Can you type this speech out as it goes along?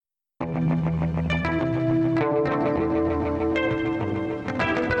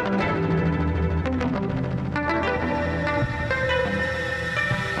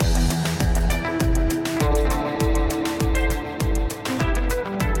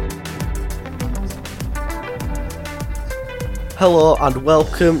Hello and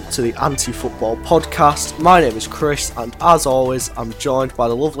welcome to the Anti-Football Podcast. My name is Chris and as always I'm joined by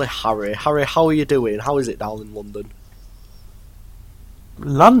the lovely Harry. Harry, how are you doing? How is it down in London?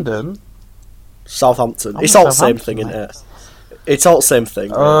 London? Southampton. It's all the same thing, isn't it? It's all the same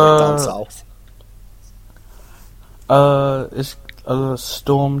thing, really, down south. It's a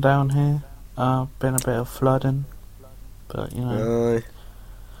storm down here. Been a bit of flooding. But, you know,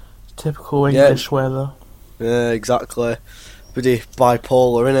 typical English weather. Yeah, exactly. Pretty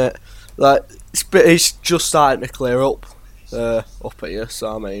bipolar, innit? Like, it's just starting to clear up here,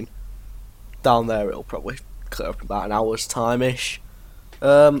 so I mean, down there it'll probably clear up in about an hour's time-ish.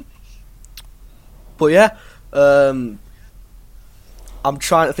 But yeah, I'm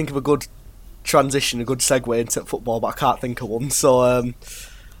trying to think of a good transition, a good segue into football, but I can't think of one, so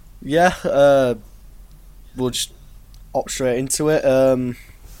we'll just hop straight into it.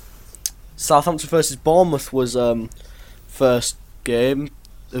 Southampton versus Bournemouth was first game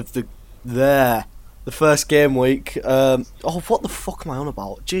of the first game week. What the fuck am I on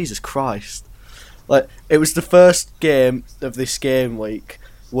about? Jesus Christ! Like, it was the first game of this game week.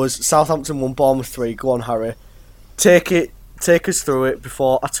 Was Southampton 1, Bournemouth 3. Go on, Harry. Take us through it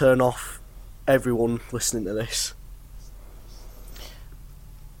before I turn off everyone listening to this.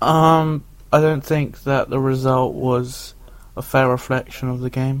 I don't think that the result was a fair reflection of the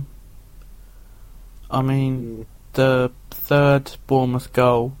game. I mean, the third Bournemouth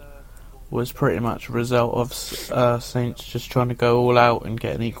goal was pretty much a result of Saints just trying to go all out and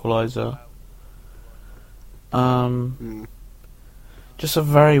get an equaliser. Just a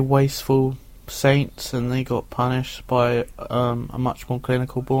very wasteful Saints, and they got punished by a much more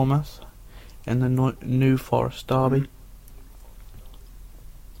clinical Bournemouth in the New Forest derby.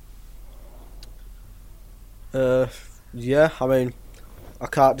 Yeah, I mean, I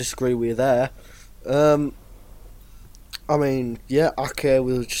can't disagree with you there. I mean, yeah, Ake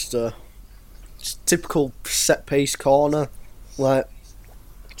was just a typical set-piece corner. Like,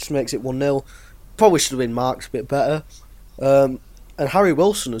 just makes it 1-0. Probably should have been marked a bit better. And Harry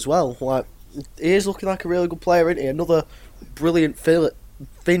Wilson as well. Like, he is looking like a really good player, isn't he? Another brilliant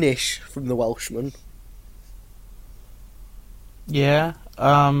finish from the Welshman. Yeah,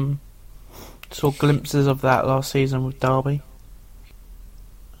 saw glimpses of that last season with Derby.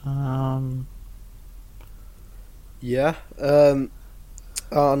 Yeah, and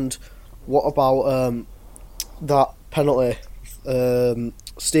what about that penalty?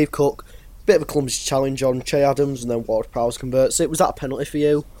 Steve Cook, bit of a clumsy challenge on Che Adams, and then Ward-Prowse converts it. Was that a penalty for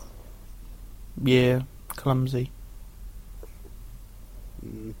you? Yeah, clumsy.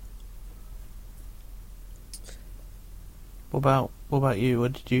 What about you?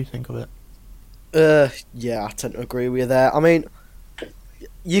 What did you think of it? Yeah, I tend to agree with you there. I mean,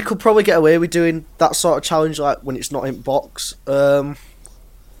 you could probably get away with doing that sort of challenge, like when it's not in box,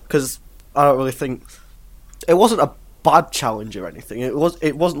 because I don't really think it wasn't a bad challenge or anything. It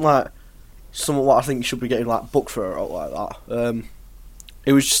wasn't like something what I think you should be getting like booked for or like that.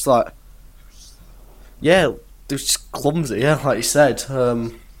 It was just like, yeah, it was just clumsy. Yeah, like you said.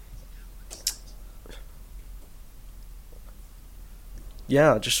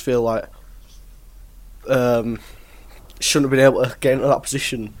 Yeah, I just feel like shouldn't have been able to get into that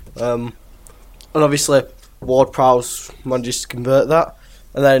position. And obviously Ward-Prowse manages to convert that,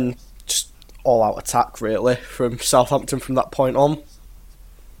 and then just all out attack really from Southampton from that point on.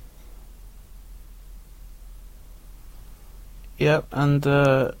 Yep, and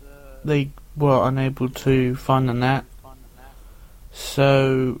they were unable to find the net.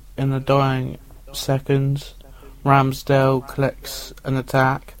 So in the dying seconds, Ramsdale collects an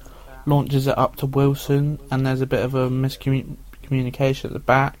attack, launches it up to Wilson, and there's a bit of a miscommunication at the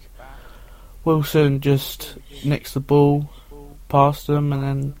back. Wilson just nicks the ball past them and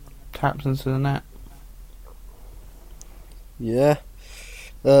then taps into the net. Yeah,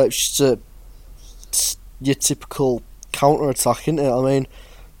 it's just your typical counter-attack, isn't it? I mean,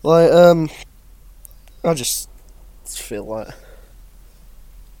 like, I just feel like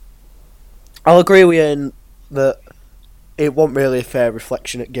I'll agree with you in that it wasn't really a fair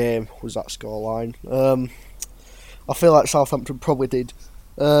reflection at game, was that scoreline. I feel like Southampton probably did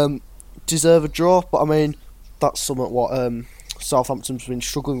deserve a draw, but I mean, that's something what Southampton's been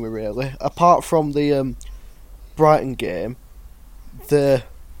struggling with really. Apart from the Brighton game, they're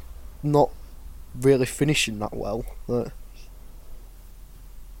not really finishing that well.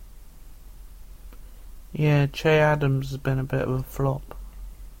 Yeah, Che Adams has been a bit of a flop.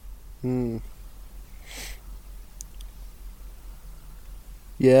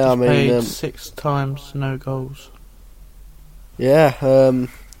 Yeah, He's I mean, played 6 times, no goals. Yeah, I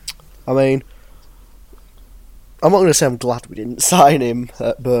mean, I'm not going to say I'm glad we didn't sign him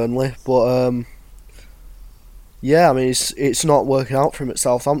at Burnley, but yeah, I mean it's not working out for him at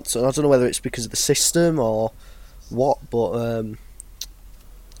Southampton. I don't know whether it's because of the system or what, but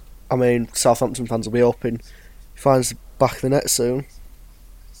I mean Southampton fans will be hoping he finds the back of the net soon.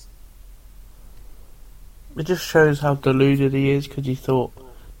 It just shows how deluded he is because he thought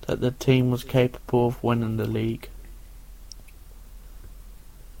that the team was capable of winning the league.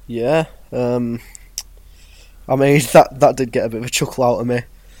 Yeah, I mean that did get a bit of a chuckle out of me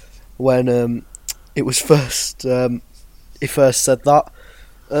when it was first he first said that.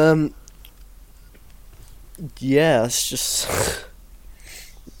 Yeah, it's just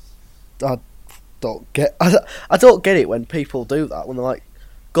I don't get it when people do that, when they like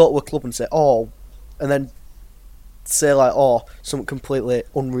go to a club and say and then say like something completely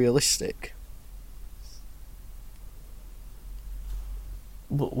unrealistic.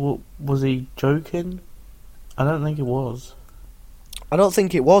 Was he joking? I don't think it was. I don't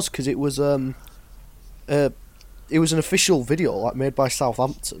think it was, because it was an official video like made by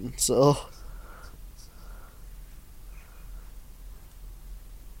Southampton. So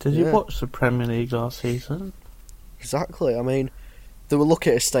did you watch the Premier League last season? Exactly. I mean, they were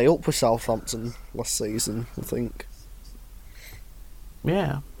lucky to stay up with Southampton last season, I think.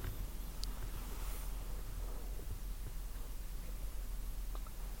 Yeah.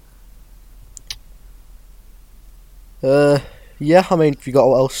 Yeah, I mean, if you got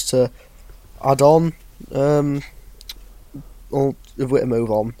what else to add on, or if we to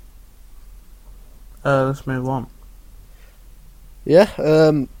move on. Let's move on. Yeah,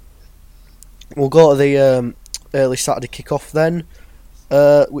 we'll go to the early Saturday kick-off then,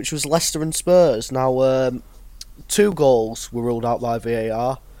 which was Leicester and Spurs. Now, 2 goals were ruled out by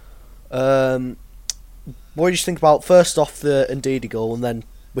VAR. What did you think about, first off, the Ndidi goal, and then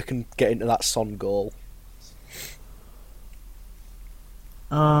we can get into that Son goal?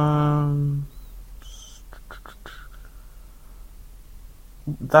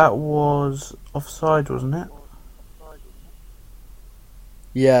 That was offside, wasn't it?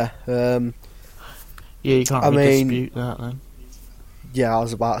 Yeah. Yeah, you can't really dispute that then. Yeah, I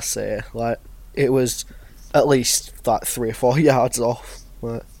was about to say, like, it was at least like 3 or 4 yards off.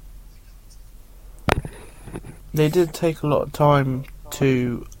 Like. They did take a lot of time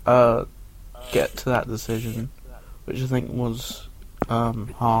to get to that decision, which I think was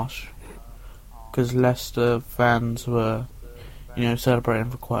harsh, because Leicester fans were,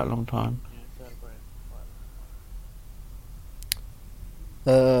 celebrating for quite a long time.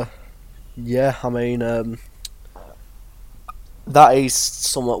 Yeah, I mean, that is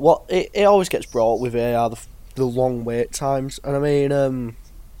somewhat what it always gets brought with VAR, the long wait times, and I mean,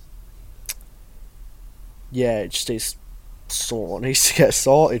 yeah, it just is something that needs to get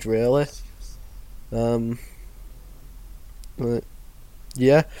sorted, really.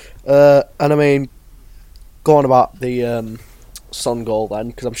 Yeah, and I mean, going about the Son goal then,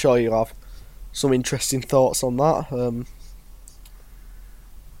 because I'm sure you'll have some interesting thoughts on that.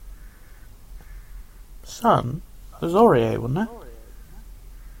 Son? It was Aurier, wasn't it?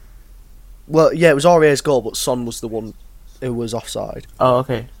 Well, yeah, it was Aurier's goal, but Son was the one who was offside. Oh,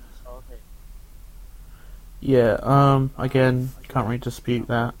 okay. Yeah, again, can't really dispute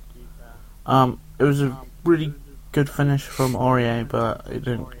that. It was a really good finish from Aurier, but it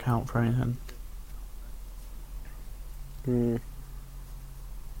didn't count for anything.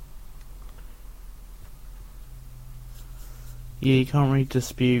 Yeah, you can't really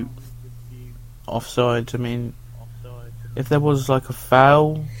dispute offsides. I mean, if there was like a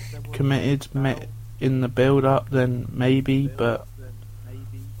foul committed in the build-up, then maybe, but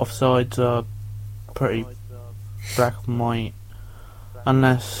offsides are pretty black and white,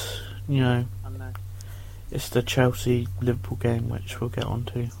 unless, it's the Chelsea-Liverpool game, which we'll get on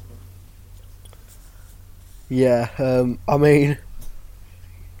to. Yeah, I mean,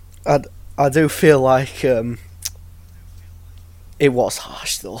 I do feel like it was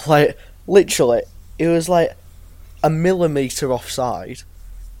harsh though. Like, literally, it was like a millimetre offside.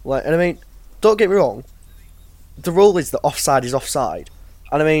 Like, and I mean, don't get me wrong, the rule is that offside is offside,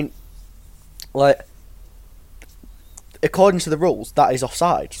 and I mean, like, according to the rules, that is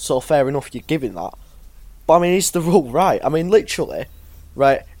offside. So fair enough, you're giving that. But I mean, is the rule right? I mean, literally,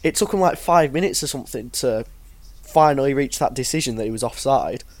 right? It took him like 5 minutes or something to finally reach that decision that he was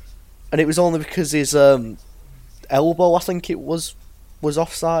offside, and it was only because his elbow, I think it was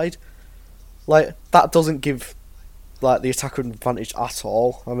offside. Like, that doesn't give like the attacker an advantage at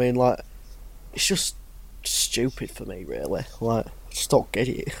all. I mean, like, it's just stupid for me, really. Like, I just don't get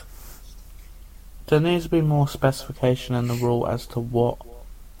it. There needs to be more specification in the rule as to what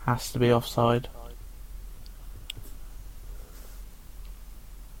has to be offside.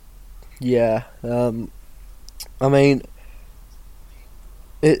 Yeah. I mean,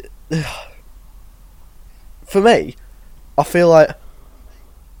 it. For me, I feel like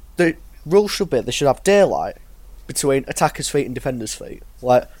the rule should be they should have daylight between attackers' feet and defenders' feet,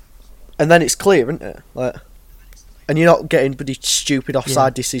 like, and then it's clear, isn't it? Like, and you're not getting pretty stupid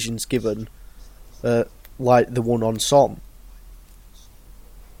offside decisions given, like the one on Son.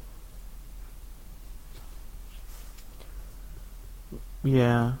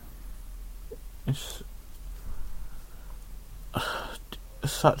 Yeah, it's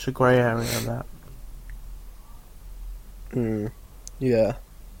such a grey area that. Yeah.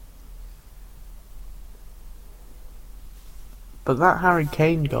 But that Harry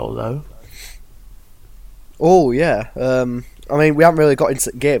Kane goal, though. Oh yeah. I mean, we haven't really got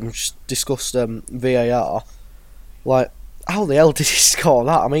into the game. We just discussed VAR. Like, how the hell did he score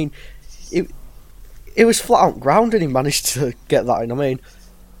that? I mean, it was flat out ground and he managed to get that in. I mean,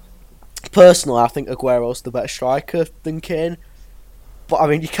 personally, I think Aguero's the better striker than Kane. But I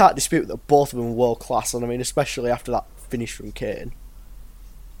mean, you can't dispute that both of them are world class. And I mean, especially after that finish from Kane.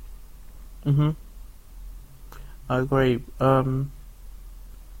 I agree.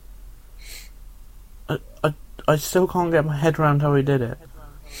 I still can't get my head around how he did it.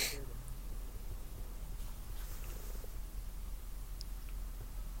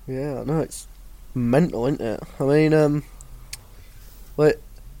 Yeah, I know, it's mental, isn't it? I mean, like,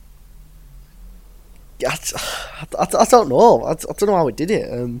 I don't know. I don't know how he did it.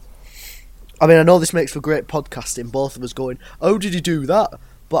 I mean, I know this makes for great podcasting, both of us going, "Oh, did he do that?"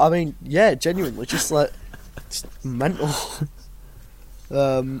 But I mean, yeah, genuinely, just like, it's mental.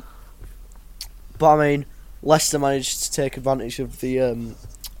 But I mean, Leicester managed to take advantage of the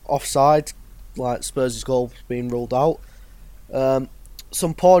offside, like Spurs' goal being ruled out.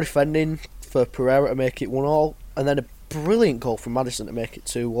 Some poor defending for Pereira to make it 1-1, and then a brilliant goal from Maddison to make it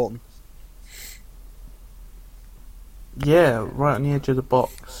 2-1. Yeah, right on the edge of the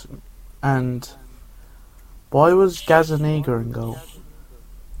box. And why was Gazzaniga in goal?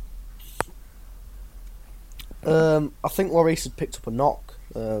 I think Lloris had picked up a knock,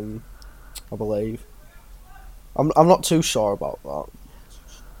 I believe. I'm not too sure about that.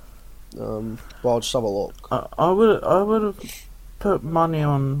 But I'll just have a look. I would have put money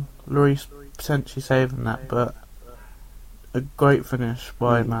on Lloris potentially saving that, but a great finish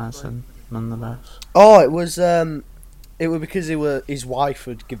by Madison nonetheless. Oh, it was because his wife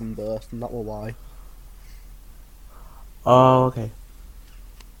had given birth, and that was why. Oh, okay.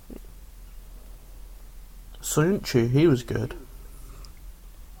 Soyuncu, he was good.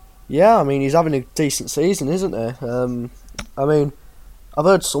 Yeah, I mean, he's having a decent season, isn't he? I mean, I've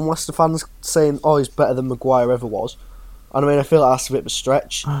heard some Leicester fans saying, "Oh, he's better than Maguire ever was," and I mean, I feel like that's a bit of a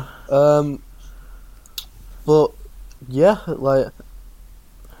stretch. But yeah, like,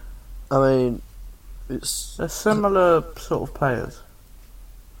 I mean, They're similar sort of players.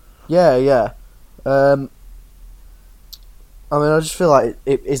 Yeah. I mean, I just feel like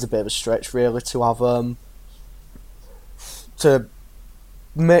it is a bit of a stretch, really, to have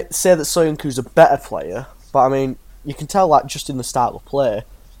say that Soyuncu's a better player, but I mean, you can tell that just in the style of play.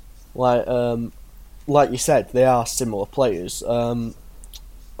 Like you said, they are similar players. I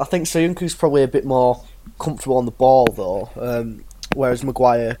think Soyuncu's probably a bit more comfortable on the ball, though, whereas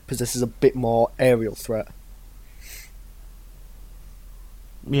Maguire possesses a bit more aerial threat.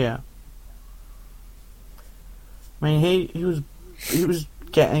 Yeah. I mean, he was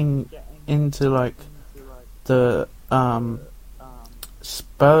getting into like the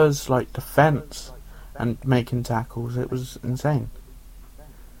Spurs like defence and making tackles. It was insane.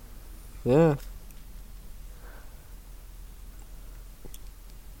 Yeah.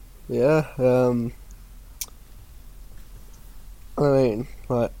 I mean,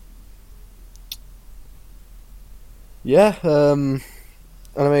 like, yeah. And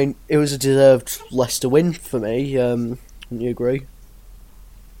I mean, it was a deserved Leicester win for me. Wouldn't you agree?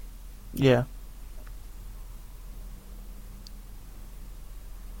 Yeah.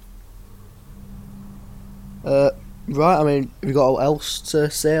 Right. I mean, have you got else to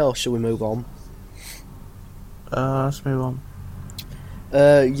say, or shall we move on? Let's move on.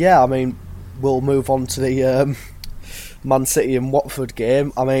 Yeah. I mean, we'll move on to the Man City and Watford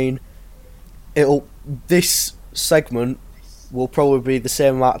game. I mean, this segment will probably be the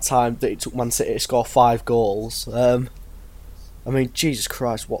same amount of time that it took Man City to score 5 goals. I mean, Jesus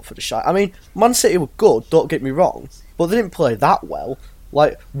Christ, Watford are shite. I mean, Man City were good, don't get me wrong, but they didn't play that well.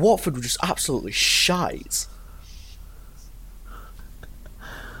 Like, Watford were just absolutely shite.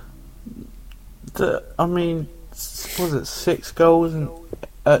 I mean, was it 6 goals in...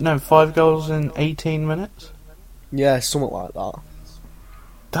 5 goals in 18 minutes? Yeah, something like that.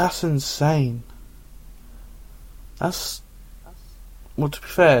 That's insane. That's... Well, to be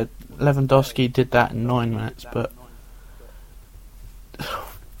fair, Lewandowski did that in 9 minutes, but...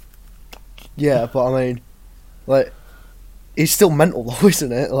 Yeah, but I mean, like, he's still mental though,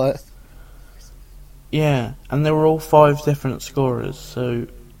 isn't it? Like, yeah, and they were all 5 different scorers, so...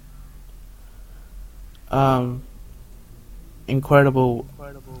 Incredible,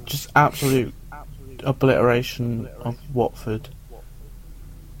 just absolute obliteration of Watford.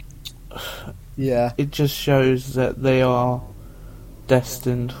 yeah, It just shows that they are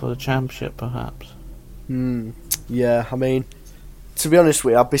destined for the Championship, perhaps. yeah. I mean, to be honest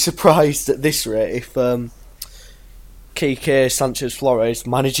with you, I'd be surprised at this rate if Kike Sanchez Flores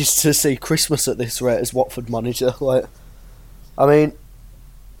manages to see Christmas at this rate as Watford manager. Like, I mean,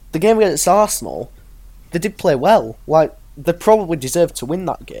 the game against Arsenal, they did play well. Like, they probably deserved to win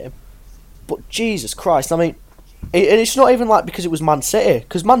that game. But Jesus Christ, I mean, and it's not even like because it was Man City,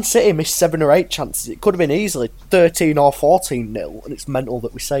 because Man City missed 7 or 8 chances. It could have been easily 13 or 14-0, and it's mental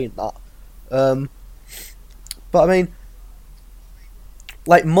that we're saying that. But I mean,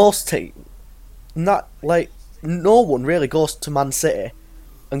 like most teams, no one really goes to Man City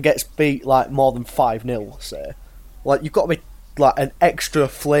and gets beat like more than 5-0, say. Like, you've got to be like an extra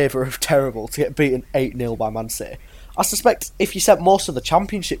flavour of terrible to get beaten 8-0 by Man City. I suspect if you sent most of the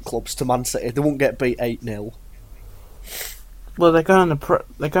Championship clubs to Man City, they wouldn't get beat 8-0. Well, they're going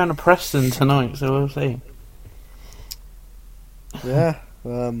to Preston tonight, so we'll see. Yeah,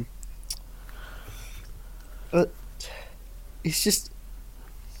 it's just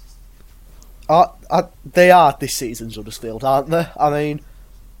they are this season's Huddersfield, aren't they? I mean,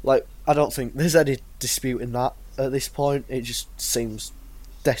 like, I don't think there's any disputing that at this point. It just seems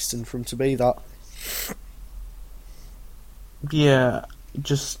destined for them to be that. Yeah,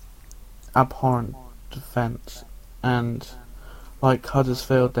 just abhorrent defence, and like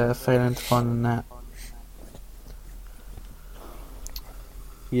Huddersfield, they're failing to find the net.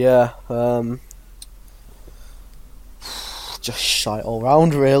 Yeah, just shite all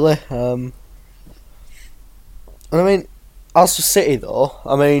round, really. And I mean, as for City though,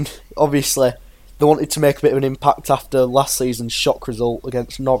 I mean, obviously they wanted to make a bit of an impact after last season's shock result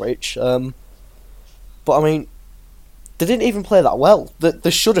against Norwich. But I mean, they didn't even play that well.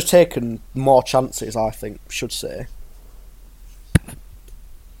 They should have taken more chances, I think, should say.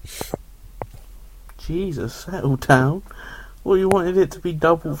 Jesus, settle down. Well, you wanted it to be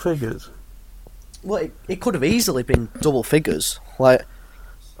double figures. Well, it could have easily been double figures. Like,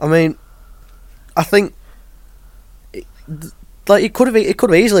 I mean, I think it could have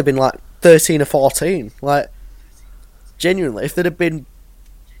easily been like 13 or 14. Like, genuinely, if they'd have been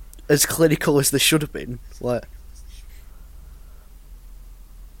as clinical as they should have been, like.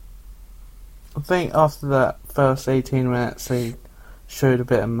 I think after that first 18 minutes, they showed a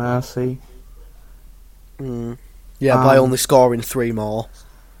bit of mercy. Yeah, by only scoring 3 more.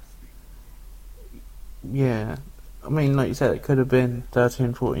 Yeah, I mean, like you said, it could have been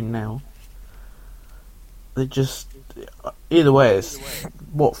 13-14 now. They just... Either way,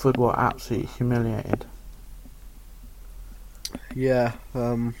 Watford were absolutely humiliated. Yeah,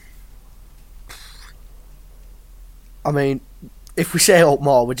 I mean, if we say up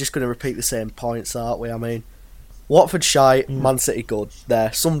more, we're just going to repeat the same points, aren't we? I mean, Watford shite, Man City good.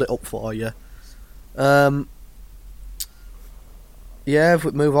 There, summed it up for you. Yeah, if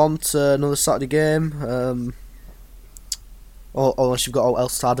we move on to another Saturday game, or unless you've got all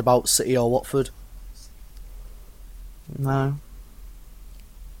else to add about City or Watford. No.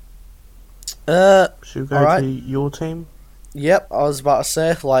 Should we go to your team? Yep, I was about to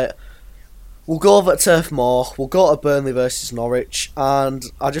say, like, we'll go over to Turf Moor, we'll go to Burnley versus Norwich, and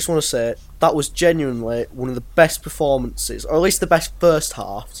I just want to say, that was genuinely one of the best performances, or at least the best first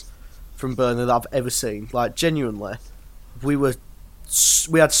halves from Burnley that I've ever seen. Like, genuinely, we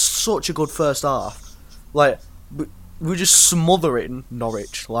had such a good first half. Like, we were just smothering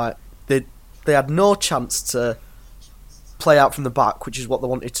Norwich. Like, they had no chance to play out from the back, which is what they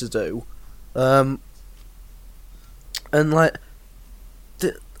wanted to do. And like,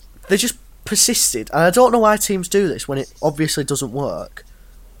 they just persisted. And I don't know why teams do this when it obviously doesn't work,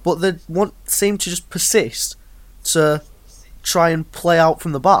 but they seem to just persist to try and play out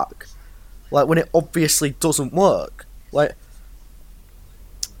from the back, like when it obviously doesn't work. Like,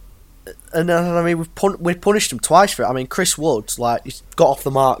 and I mean, we've punished him twice for it. I mean, Chris Wood, like, he's got off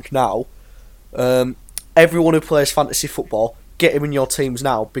the mark now. Everyone who plays fantasy football, get him in your teams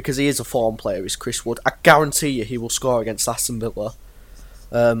now, because he is a form player, is Chris Wood. I guarantee you he will score against Aston Villa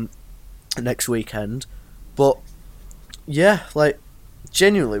next weekend. But yeah, like,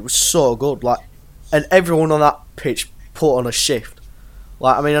 genuinely, it was so good. Like, and everyone on that pitch put on a shift.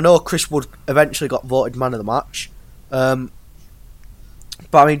 Like, I mean, I know Chris Wood eventually got voted man of the match, but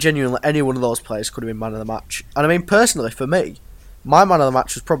I mean, genuinely, any one of those players could have been man of the match. And I mean, personally, for me, my man of the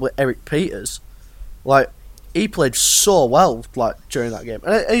match was probably Eric Peters. Like, he played so well, like, during that game,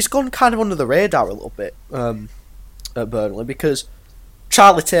 and he's gone kind of under the radar a little bit at Burnley because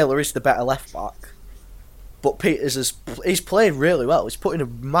Charlie Taylor is the better left back, but Peters he's played really well. He's put in a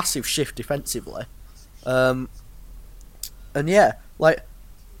massive shift defensively, and yeah, like,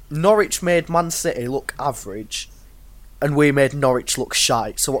 Norwich made Man City look average, and we made Norwich look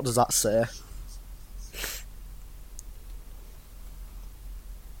shite. So what does that say?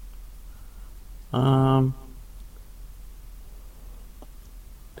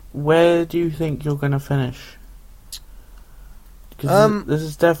 Where do you think you're going to finish? Because this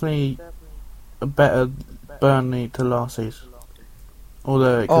is definitely a better Burnley to last season.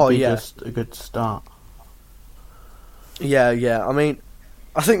 Although it could be just a good start. Yeah. I mean,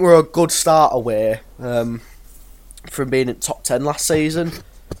 I think we're a good start away from being in top 10 last season.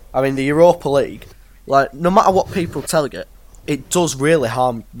 I mean, the Europa League, like, no matter what people tell you, it does really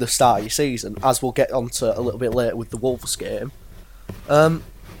harm the start of your season, as we'll get onto a little bit later with the Wolves game. But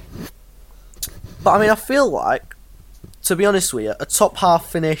I mean, I feel like, to be honest with you, a top half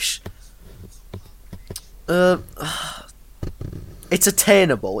finish, it's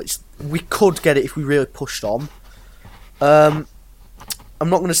attainable. We could get it if we really pushed on. I'm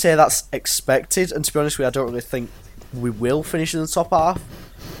not going to say that's expected, and to be honest with you, I don't really think we will finish in the top half.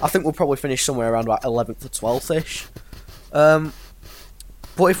 I think we'll probably finish somewhere around about 11th or 12th-ish.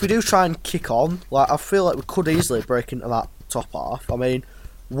 But if we do try and kick on, like, I feel like we could easily break into that top half. I mean,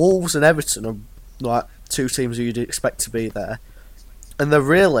 Wolves and Everton are like two teams who you'd expect to be there, and they're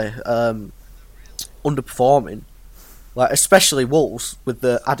really underperforming. Like, especially Wolves with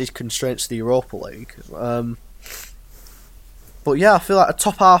the added constraints of the Europa League. But yeah, I feel like a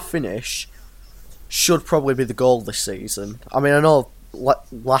top half finish should probably be the goal this season. I mean, I know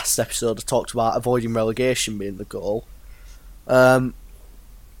last episode I talked about avoiding relegation being the goal. But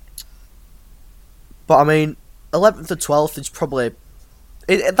I mean, 11th or 12th is probably...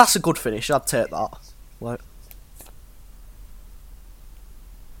 that's a good finish, I'd take that. Like,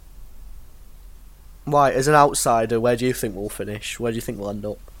 right, as an outsider, where do you think we'll finish? Where do you think we'll end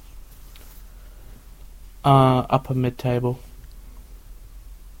up? Upper mid-table.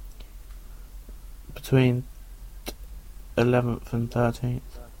 Between 11th and 13th.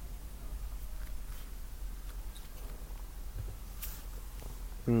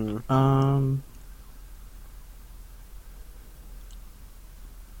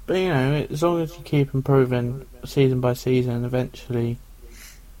 But you know, as long as you keep improving season by season, eventually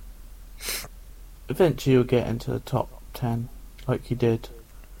you'll get into the top 10, like you did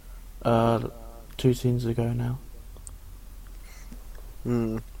 2 seasons ago now.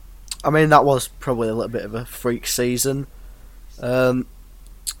 I mean, that was probably a little bit of a freak season. But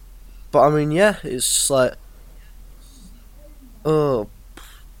I mean, yeah, it's like...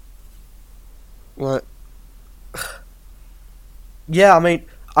 yeah, I mean,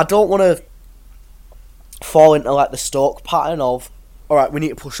 I don't want to fall into like the Stoke pattern of, alright, we need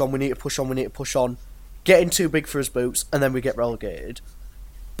to push on, getting too big for his boots, and then we get relegated.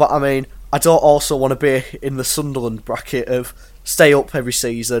 But I mean, I don't also want to be in the Sunderland bracket of stay up every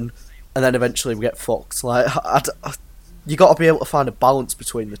season, and then eventually we get fucked. Like, you got to be able to find a balance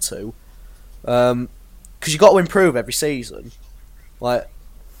between the two, because you got to improve every season. Like,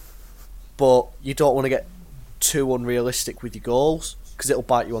 but you don't want to get too unrealistic with your goals, because it'll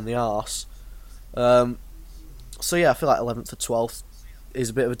bite you on the arse. So yeah, I feel like 11th or 12th is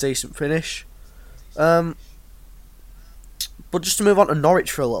a bit of a decent finish. But just to move on to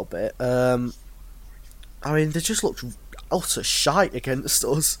Norwich for a little bit, I mean, they just looked utter shite against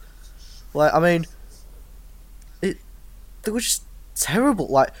us. Like, I mean, they were just terrible.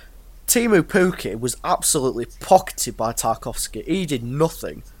 Like, Timu Pukki was absolutely pocketed by Tarkowski. He did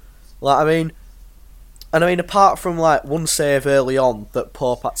nothing. Like, I mean, apart from like one save early on that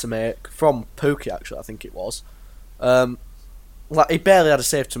Pope had to make from Pukki, actually, I think it was. Like, he barely had a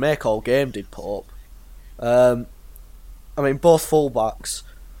save to make all game, did Pope. I mean, both fullbacks,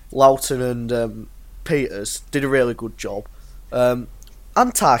 Loughton and Peters, did a really good job. And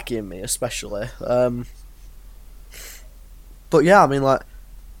Tarky and me, especially. But yeah, I mean, like,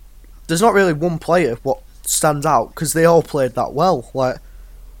 there's not really one player what stands out, because they all played that well. Like,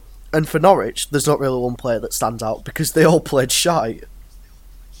 and for Norwich, there's not really one player that stands out, because they all played shite.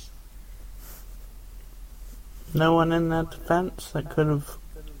 No one in their defence that could have,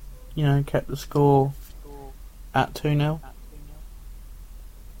 you know, kept the score at 2-0?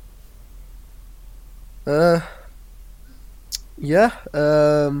 Yeah.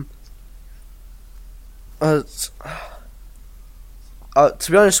 Uh, to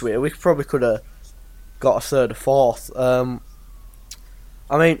be honest with you, we probably could have got a third or fourth. I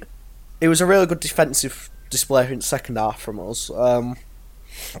mean, it was a really good defensive display in the second half from us. And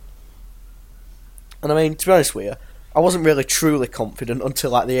I mean, to be honest with you, I wasn't really truly confident until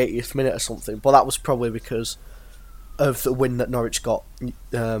like the 80th minute or something. But that was probably because of the win that Norwich got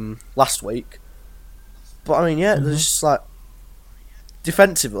last week. But I mean, yeah, there's just like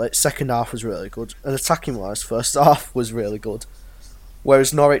defensively, second half was really good, and attacking wise, first half was really good.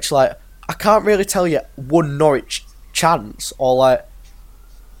 Whereas Norwich, like, I can't really tell you one Norwich chance, or like,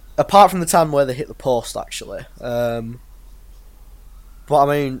 apart from the time where they hit the post, actually. But I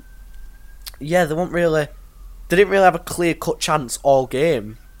mean, yeah, they didn't really have a clear cut chance all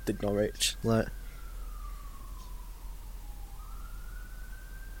game, did Norwich? Like,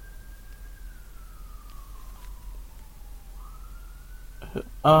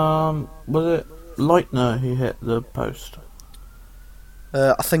 Was it Leitner who hit the post?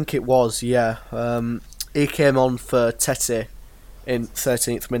 I think it was, yeah. He came on for Tete in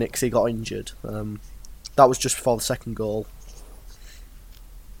 13th minute because he got injured. That was just before the second goal.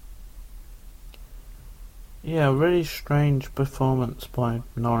 Yeah, really strange performance by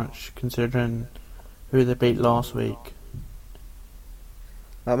Norwich considering who they beat last week.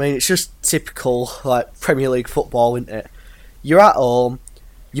 I mean, it's just typical like Premier League football, isn't it? You're at home,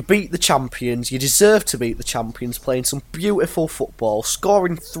 you beat the champions, you deserve to beat the champions, playing some beautiful football,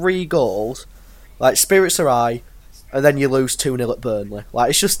 scoring 3 goals, like spirits are high, and then you lose 2-0 at Burnley. Like,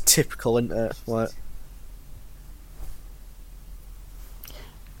 it's just typical, isn't it? Like,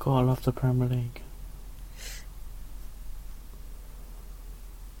 God, I love the Premier League.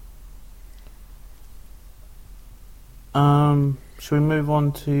 Should we move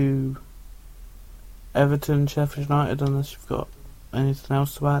on to Everton, Sheffield United, unless you've got anything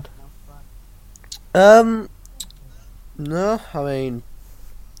else to add? no, I mean,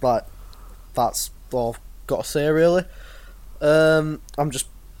 like, that's all I've got to say, really. I'm just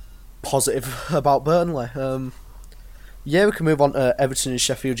positive about Burnley. Yeah, we can move on to Everton and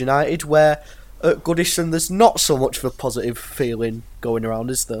Sheffield United, where at Goodison there's not so much of a positive feeling going around,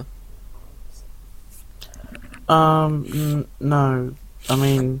 is there? No. I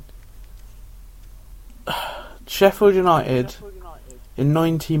mean, Sheffield United in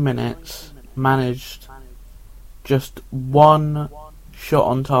 90 minutes managed just 1 shot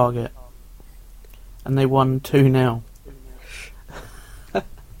on target, and they won 2-0.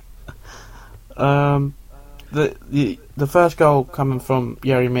 The first goal coming from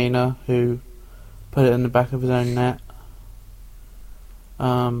Yerry Mina, who put it in the back of his own net.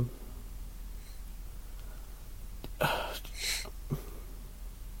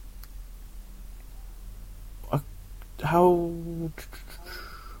 How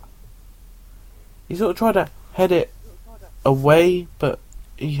he sort of tried to head it away, but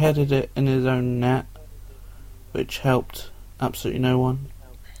he headed it in his own net, which helped absolutely no one.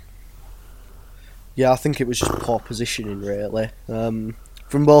 Yeah, I think it was just poor positioning, really, from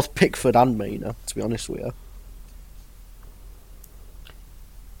both Pickford and Mina, to be honest with you.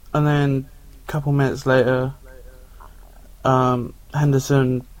 And then a couple minutes later,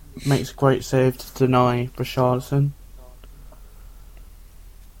 Henderson makes a great save to deny Richarlison.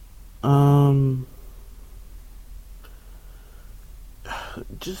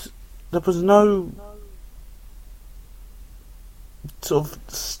 Just there was no sort of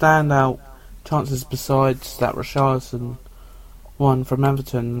standout chances besides that Richarlison one from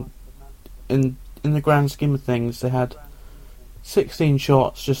Everton. In the grand scheme of things, they had 16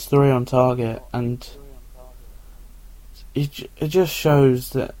 shots, just 3 on target, and it just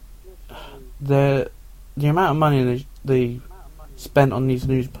shows that the amount of money they spent on these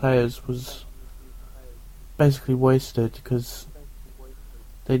new players was basically wasted because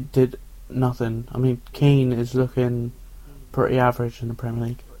they did nothing. I mean, Keane is looking pretty average in the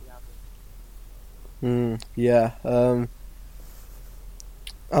Premier League. Yeah. I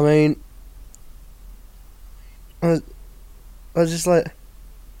mean, I was just like,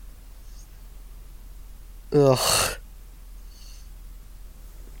 ugh.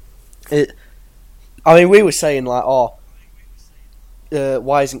 I mean, we were saying like,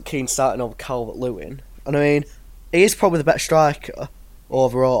 why isn't Keane starting over Calvert-Lewin? And I mean, he is probably the better striker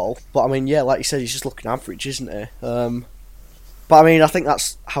overall. But I mean, yeah, like you said, he's just looking average, isn't he? But I mean, I think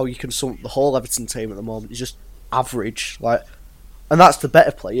that's how you can sum up the whole Everton team at the moment. He's just average, like, and that's the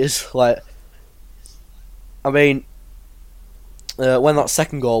better players. Like, I mean, when that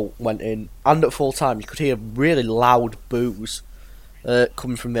second goal went in, and at full time, you could hear really loud boos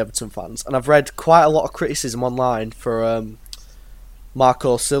coming from the Everton fans. And I've read quite a lot of criticism online for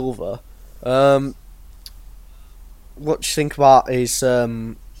Marco Silva. Um, what do you think about his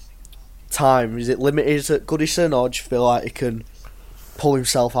time? Is it limited at Goodison, or do you feel like he can pull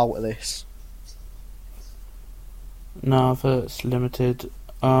himself out of this? No, I feel it's limited.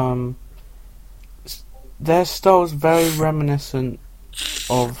 Their style's very reminiscent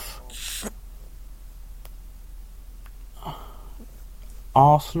of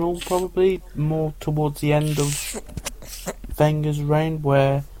Arsenal, probably more towards the end of Wenger's reign,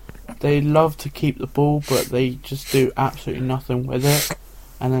 where they love to keep the ball, but they just do absolutely nothing with it,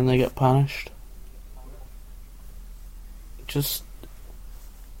 and then they get punished. Just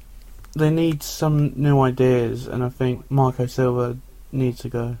they need some new ideas, and I think Marco Silva needs to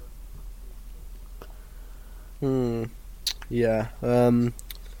go. Yeah.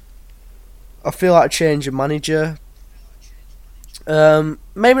 I feel like a change of manager.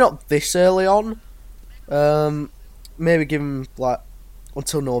 Maybe not this early on. Maybe give him like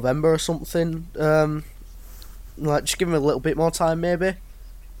until November or something. Like just give him a little bit more time, maybe.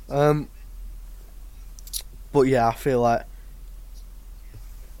 But yeah, I feel like.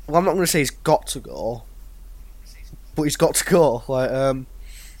 Well, I'm not going to say he's got to go, but he's got to go. Like,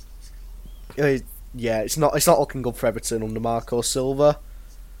 yeah, it's not looking good for Everton under Marco Silva.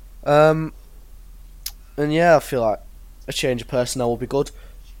 And yeah, I feel like a change of personnel will be good.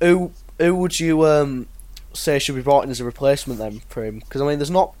 Who would you say should be brought in as a replacement then for him? Because I mean,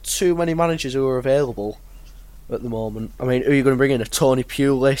 there's not too many managers who are available at the moment. I mean, who are you going to bring in? A Tony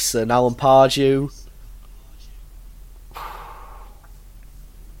Pulis, an Alan Pardew?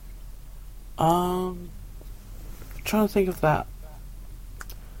 Trying to think of that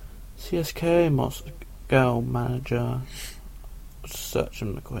CSK Moscow manager. Search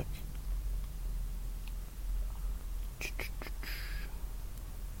him quick.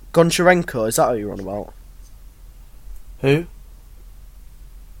 Goncharenko, is that who you're on about? Who?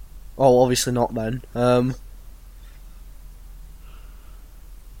 Oh, obviously not then. Well,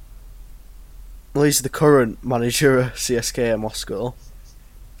 he's the current manager of CSK Moscow.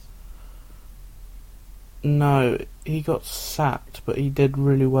 No, he got sacked, but he did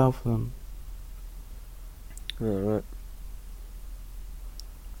really well for them. Alright.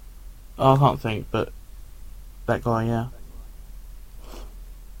 I can't think, but that guy, yeah.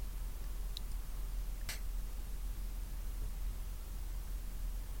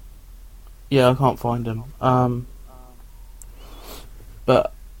 Yeah, I can't find him.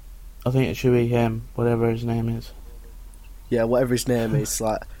 But I think it should be him, whatever his name is. Yeah, whatever his name is.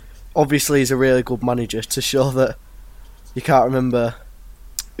 Like, obviously he's a really good manager to show that you can't remember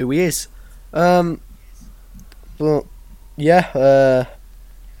who he is. But yeah,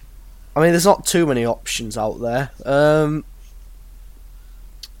 I mean, there's not too many options out there.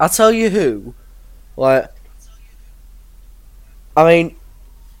 I'll tell you who. Like, I mean,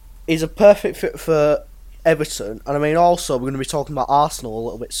 he's a perfect fit for Everton, and I mean, also we're going to be talking about Arsenal a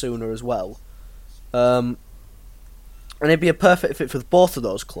little bit sooner as well. And he'd be a perfect fit for both of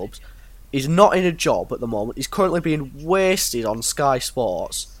those clubs. He's not in a job at the moment. He's currently being wasted on Sky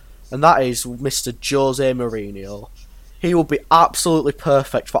Sports, and that is Mr. Jose Mourinho. He will be absolutely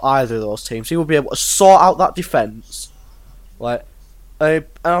perfect for either of those teams. He will be able to sort out that defence, like, and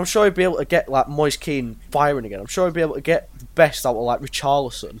I'm sure he'd be able to get like Moise Kean firing again. I'm sure he'd be able to get the best out of like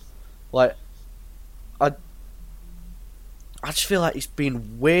Richarlison. Like, I just feel like he's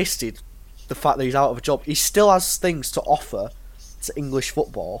been wasted. The fact that he's out of a job, he still has things to offer to English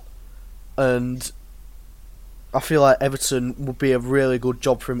football, and I feel like Everton would be a really good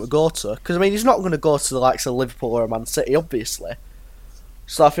job for him to go to. Because I mean, he's not going to go to the likes of Liverpool or Man City, obviously.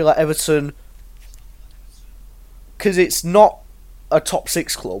 So I feel like Everton, because it's not a top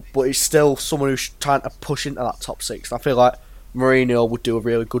six club, but it's still someone who's trying to push into that top six. And I feel like Mourinho would do a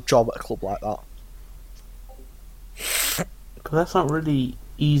really good job at a club like that. Because that's not really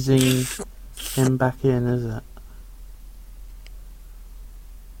easing him back in, is it?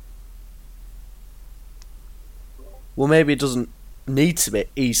 Well, maybe it doesn't need to be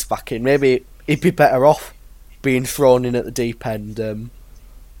eased back in. Maybe he'd be better off being thrown in at the deep end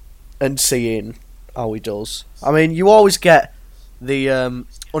and seeing how he does. I mean, you always get the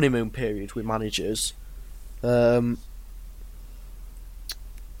honeymoon period with managers. And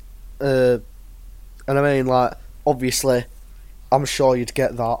I mean, like, obviously, I'm sure you'd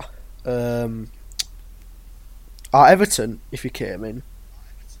get that at Everton if you came in.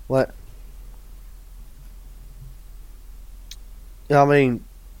 Like, you know what I mean?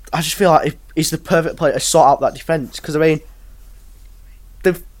 I just feel like he's the perfect player to sort out that defence. Because, I mean,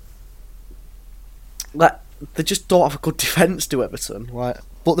 they just don't have a good defence, do Everton. Like,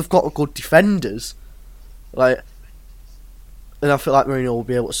 but they've got good defenders. Like, and I feel like Mourinho will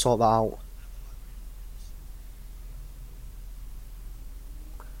be able to sort that out.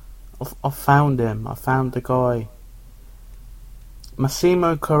 I found him. I found the guy.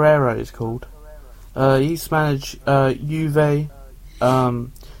 Massimo Carrera is called. He's managed Juve, the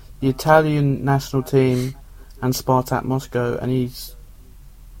Italian national team, and Spartak Moscow, and he's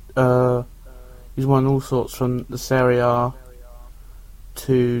won all sorts from the Serie A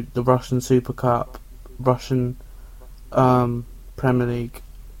to the Russian Super Cup, Russian Premier League.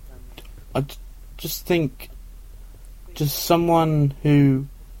 I just think, just someone who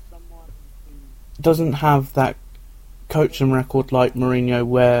doesn't have that coaching record like Mourinho,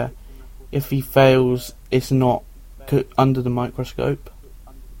 where if he fails, it's not under the microscope.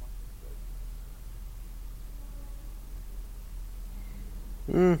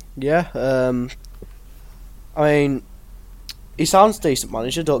 Yeah. I mean, he sounds a decent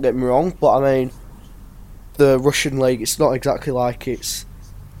manager, don't get me wrong, but I mean, the Russian league, it's not exactly like it's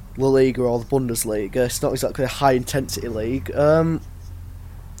La Liga or the Bundesliga. It's not exactly a high intensity league. But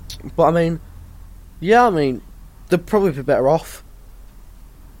I mean, yeah, I mean, they'd probably be better off.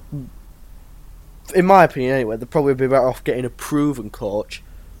 In my opinion, anyway, they'd probably be better off getting a proven coach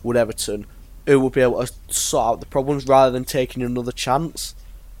with Everton who will be able to sort out the problems rather than taking another chance.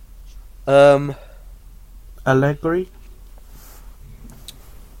 Allegri?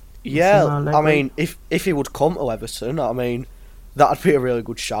 Yeah, I mean, if he would come to Everton, I mean, that'd be a really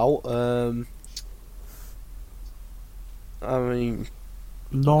good shout. I mean,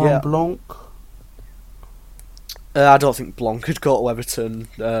 Laurent Blanc? I don't think Blanc could go to Everton,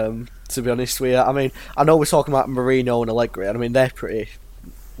 to be honest with you. I mean, I know we're talking about Mourinho and Allegri, and I mean, they're pretty,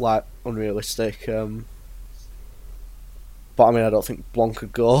 like, unrealistic. But I mean, I don't think Blanc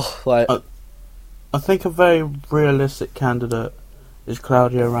could go. Like, I think a very realistic candidate is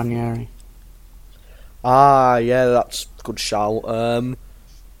Claudio Ranieri. Yeah, that's a good shout. I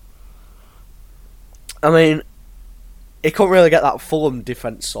mean, he couldn't really get that Fulham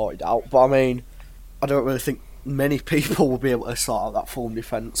defence sorted out, but I mean, I don't really think many people will be able to sort out that Fulham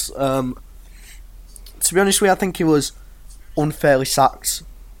defence. To be honest with you, I think he was unfairly sacked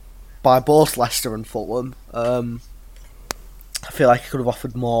by both Leicester and Fulham. I feel like he could have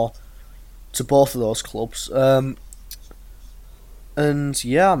offered more to both of those clubs. And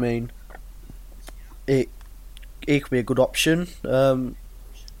yeah, I mean, he could be a good option. I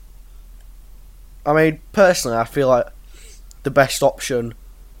mean, personally, I feel like the best option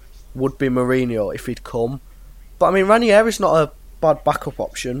would be Mourinho if he'd come. But I mean, Ranieri's not a bad backup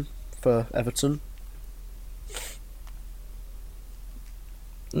option for Everton.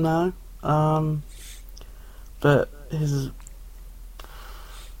 No, but his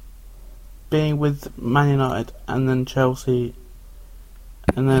being with Man United and then Chelsea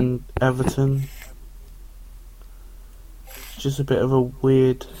and then Everton, just a bit of a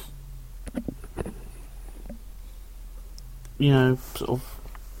weird, sort of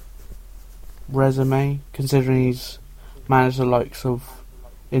resume, considering he's managed the likes of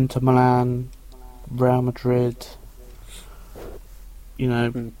Inter Milan, Real Madrid,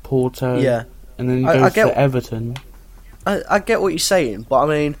 Porto, Yeah, and then he goes to Everton. I get what you're saying, but I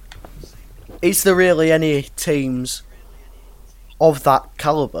mean, is there really any teams of that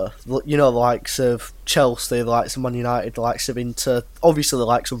calibre? The likes of Chelsea, the likes of Man United, the likes of Inter, obviously the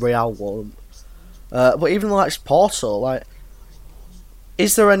likes of Real won't. But even the likes of Porto, like,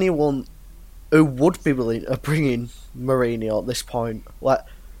 is there anyone who would be willing to bring in Mourinho at this point? Like,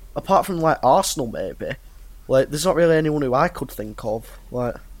 apart from like Arsenal, maybe. Like, there's not really anyone who I could think of,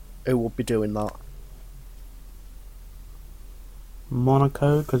 like, who would be doing that.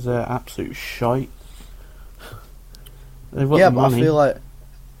 Monaco, because they're absolute shite. They've got Yeah, the but money. I feel like,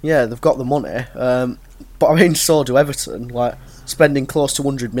 yeah, they've got the money. But I mean, so do Everton. Like, spending close to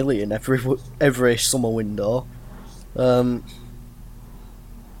 100 million every summer window. But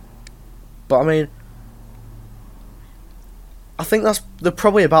I mean, I think they're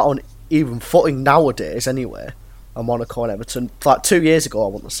probably about on even footing nowadays anyway. And Monaco and Everton. Like 2 years ago, I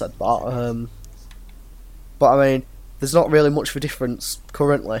wouldn't have said that. But I mean, there's not really much of a difference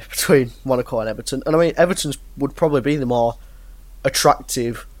currently between Monaco and Everton. And I mean, Everton's would probably be the more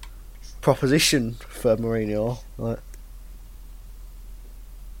attractive proposition for Mourinho. Like,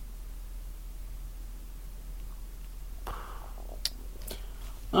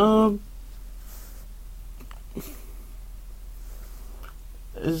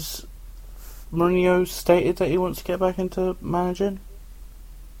 Is Mourinho stated that he wants to get back into managing?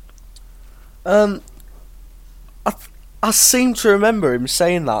 I seem to remember him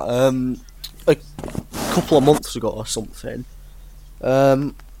saying that a couple of months ago or something.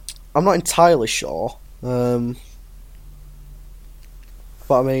 I'm not entirely sure.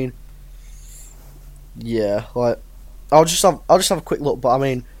 But I mean, yeah, like I'll just have a quick look. But I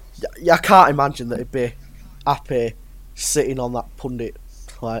mean, I can't imagine that he'd be happy sitting on that pundit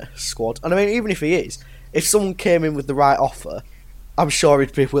squad. And I mean, even if he is, if someone came in with the right offer, I'm sure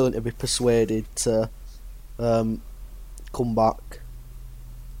he'd be willing to be persuaded to come back.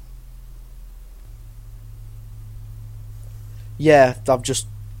 Yeah, I've just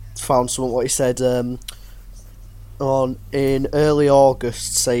found something what he said on in early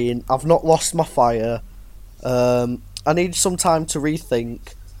August, saying, "I've not lost my fire. I need some time to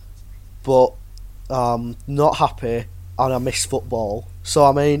rethink, but not happy, and I miss football." So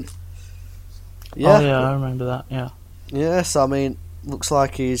I mean, yeah, oh yeah, I remember that. Yeah. Yes, I mean, looks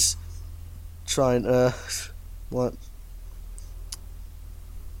like he's trying to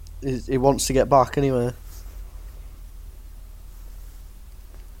he wants to get back anyway.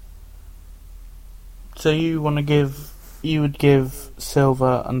 So you would give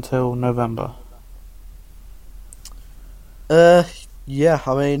Silva until November? Yeah,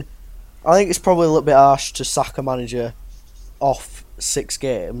 I mean, I think it's probably a little bit harsh to sack a manager off 6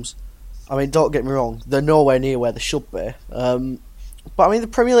 games. I mean, don't get me wrong, they're nowhere near where they should be. But I mean, the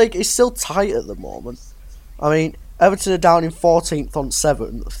Premier League is still tight at the moment. I mean, Everton are down in 14th on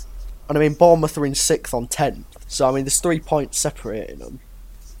 7th, and I mean, Bournemouth are in 6th on 10th. So I mean, there's 3 points separating them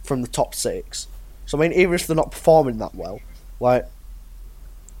from the top 6. So I mean, even if they're not performing that well,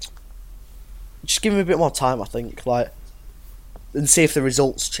 just give them a bit more time, I think, and see if the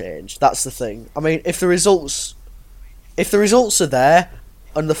results change. That's the thing. I mean, if the results are there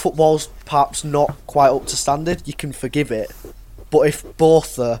and the football's perhaps not quite up to standard, you can forgive it. But if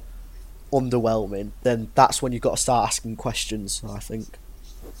both are underwhelming, then that's when you've got to start asking questions, I think.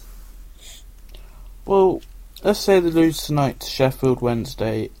 Well, let's say they lose tonight to Sheffield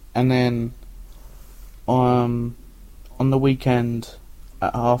Wednesday, and then on the weekend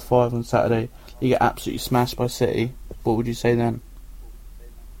at 5:30 on Saturday, you get absolutely smashed by City. What would you say then?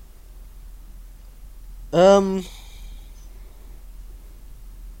 Because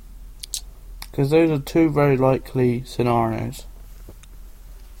those are 2 very likely scenarios.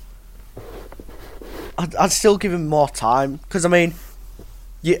 I'd still give him more time, because I mean,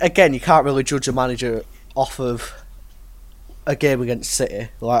 you can't really judge a manager off of a game against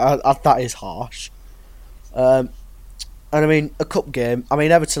City. That is harsh. And I mean, a cup game, I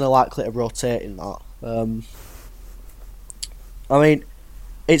mean, Everton are likely to rotate in that. I mean,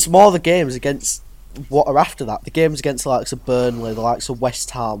 it's more the games against what are after that. The games against the likes of Burnley, the likes of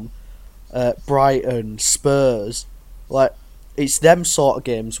West Ham, Brighton, Spurs. It's them sort of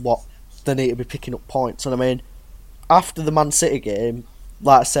games what they need to be picking up points. And I mean, after the Man City game,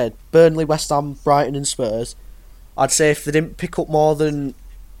 like I said, Burnley, West Ham, Brighton and Spurs, I'd say if they didn't pick up more than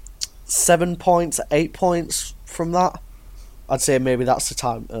 7 points, 8 points from that, I'd say maybe that's the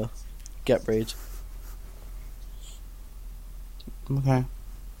time to get rid. Okay.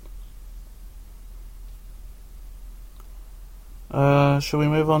 Shall we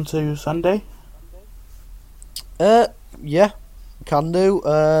move on to Sunday? Yeah, can do.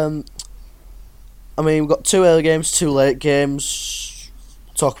 I mean, we've got 2 early games, 2 late games.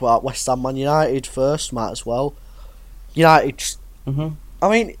 Talk about West Ham Man United first, might as well. United. I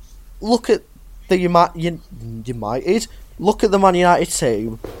mean, look at the United. Look at the Man United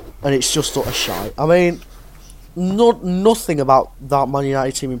team, and it's just utter shite. I mean, nothing about that Man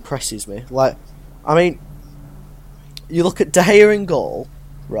United team impresses me. I mean, you look at De Gea in goal,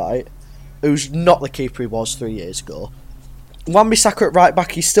 right? Who's not the keeper he was 3 years ago. Wan-Bissaka at right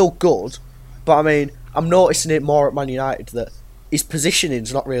back, he's still good, but I mean, I'm noticing it more at Man United that his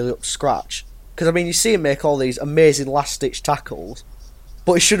positioning's not really up to scratch. Because I mean, you see him make all these amazing last-ditch tackles,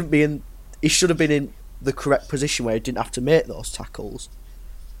 but he should have been in the correct position where he didn't have to make those tackles.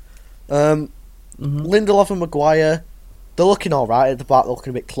 Lindelof and Maguire, they're looking alright at the back, they're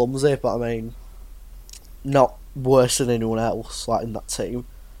looking a bit clumsy, but I mean, not worse than anyone else in that team.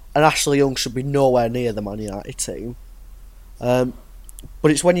 And Ashley Young should be nowhere near the Man United team. But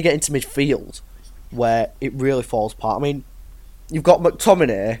it's when you get into midfield where it really falls apart. I mean, you've got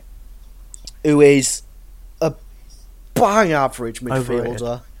McTominay, who is a bang average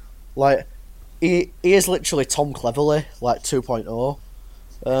midfielder. He is literally Tom Cleverley, 2.0,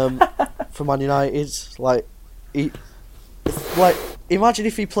 for Man United. Imagine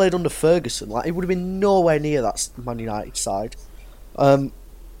if he played under Ferguson. He would have been nowhere near that Man United side. No,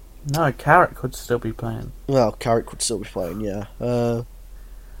 Carrick could still be playing. Well, Carrick could still be playing, yeah. And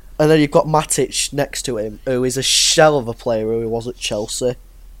then you've got Matic next to him, who is a shell of a player who he was at Chelsea.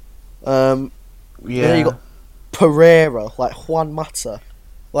 Yeah. And then you've got Pereira, Juan Mata.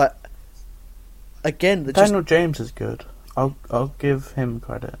 Again, Daniel James is good. I'll give him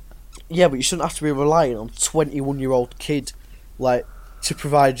credit. Yeah, but you shouldn't have to be relying on 21-year-old kid, like, to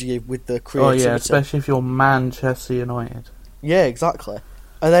provide you with the creativity. Oh yeah, especially if you're Manchester United. Yeah, exactly.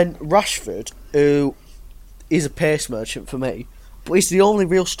 And then Rashford, who is a pace merchant for me, but he's the only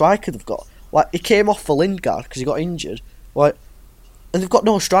real striker they've got. Like, he came off for Lingard because he got injured. Like, and they've got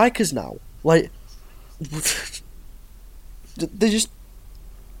no strikers now. Like, they just...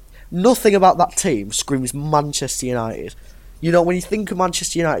 Nothing about that team screams Manchester United. You know, when you think of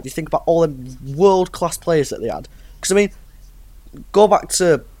Manchester United, you think about all the world-class players that they had. Because, I mean, go back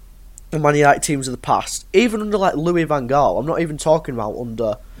to the Man United teams of the past. Even under, like, Louis van Gaal, I'm not even talking about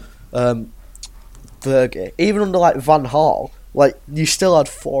under Fergie. Even under, like, Van Gaal, like, you still had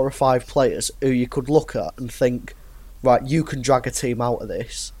 4 or 5 players who you could look at and think, right, you can drag a team out of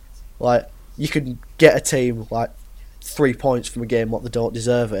this. Like, you can get a team, like, 3 points from a game what they don't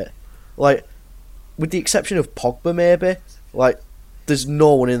deserve it. Like, with the exception of Pogba, maybe, like, there's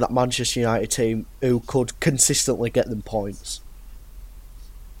no one in that Manchester United team who could consistently get them points.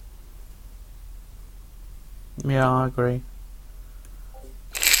 Yeah, I agree.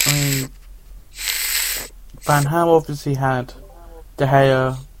 I mean, Van Gaal obviously had De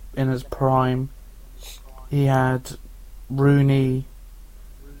Gea in his prime. He had Rooney,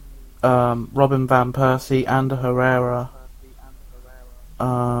 Robin van Persie, and Herrera.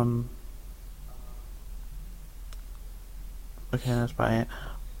 Okay, that's about it.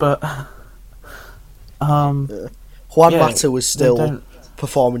 But Juan Mata was still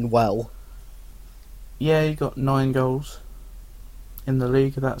performing well. Yeah, he got 9 goals in the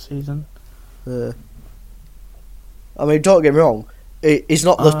league that season. I mean, don't get me wrong, he's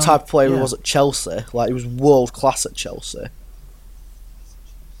not the type of player he was at Chelsea. Like, he was world class at Chelsea.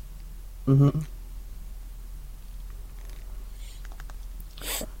 Mhm.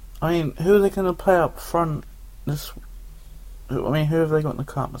 I mean, who are they going to play up front? Who have they got in the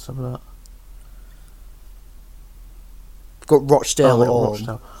cup? Let's have a look. Got Rochdale at home.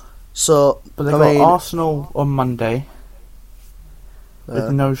 Rochdale. So, but they've got Arsenal on Monday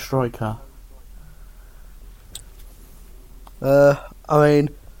with no striker. I mean,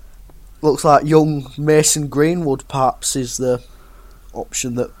 looks like young Mason Greenwood perhaps is the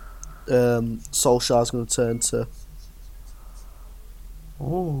option that Solskjaer's going to turn to.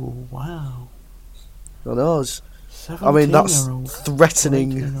 Oh, wow. I know. I mean, that's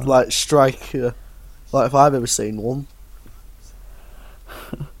threatening, like, striker, like, if I've ever seen one.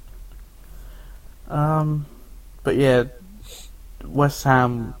 But yeah, West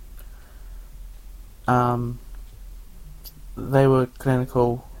Ham, they were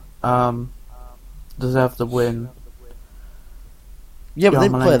clinical, deserved the win. Yeah, but they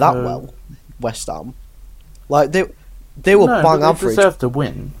didn't play that well, West Ham. Like, they were bang average. They deserved the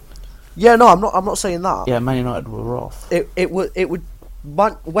win. Yeah, no, I'm not saying that. Yeah, Man United were off.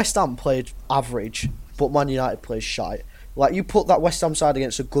 West Ham played average, but Man United played shite. Like, you put that West Ham side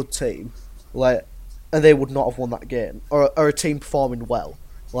against a good team, like, and they would not have won that game, or a team performing well.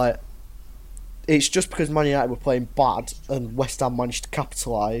 Like, it's just because Man United were playing bad and West Ham managed to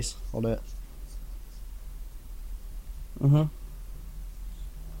capitalise on it. Mhm.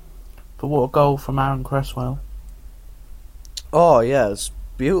 But what a goal from Aaron Cresswell! Oh yeah, it's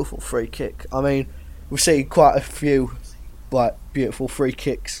beautiful free kick. I mean, we've seen quite a few, like, beautiful free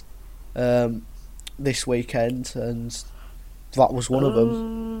kicks this weekend, and that was one of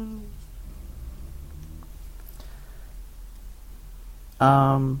them.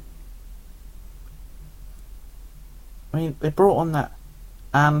 I mean, they brought on that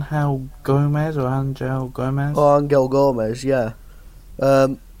Angel Gomez. Oh, Angel Gomez, yeah.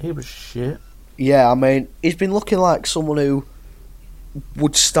 He was shit. Yeah, I mean, he's been looking like someone who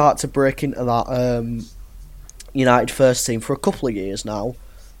would start to break into that United first team for a couple of years now.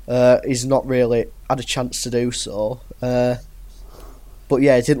 He's not really had a chance to do so. But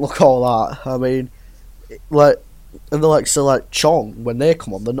yeah, it didn't look all that. I mean, like, and the likes of, like, Chong, when they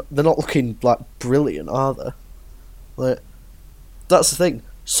come on, they're not looking, like, brilliant, are they? Like, that's the thing.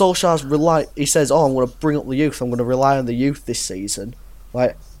 Solskjaer's he says, I'm going to bring up the youth, I'm going to rely on the youth this season.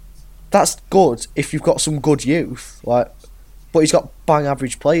 Like, that's good if you've got some good youth, like, but he's got bang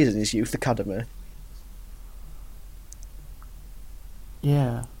average players in his youth academy.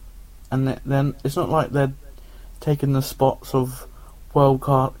 Yeah, and then it's not like they're taking the spots of world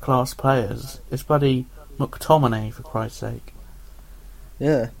class players. It's bloody McTominay, for Christ's sake.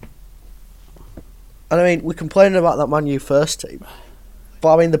 Yeah. And I mean, we're complaining about that Man U first team,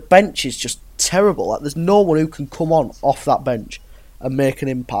 but I mean, the bench is just terrible. Like, there's no one who can come on off that bench and make an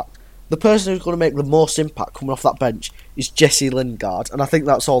impact. The person who's going to make the most impact coming off that bench is Jesse Lingard, and I think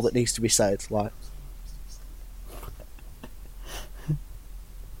that's all that needs to be said. Like,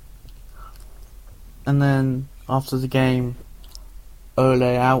 And then after the game, Ole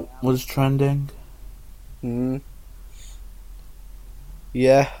out was trending. Mm.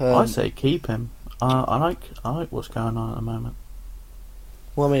 Yeah. I say keep him. I like what's going on at the moment.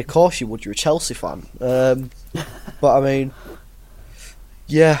 Well, I mean, of course you would. You're a Chelsea fan. But I mean,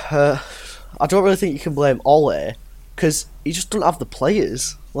 yeah. I don't really think you can blame Ole because he just doesn't have the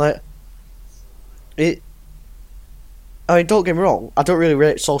players. Like it. I mean, don't get me wrong. I don't really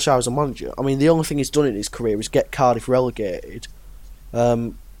rate Solskjaer as a manager. I mean, the only thing he's done in his career is get Cardiff relegated.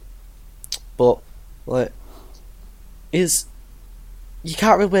 But like, you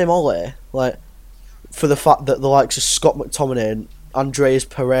can't really blame Ole like for the fact that the likes of Scott McTominay and Andreas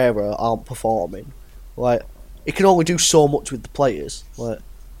Pereira aren't performing. Like, he can only do so much with the players. Like,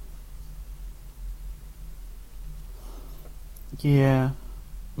 yeah,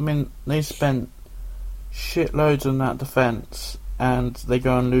 I mean they spent shitloads on that defence, and they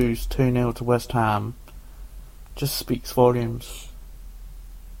go and lose 2-0 to West Ham. Just speaks volumes.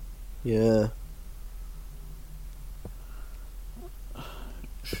 yeah.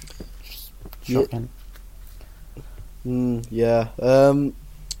 Shocking. Yeah.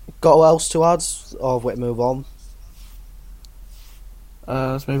 Got what else to add? Or wait, move on.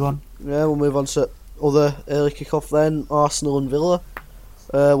 Let's move on. Yeah, we'll move on to other early kick-off then. Arsenal and Villa.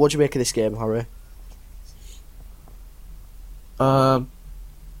 What do you make of this game, Harry?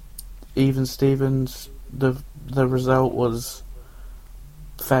 Even Stevens, the result was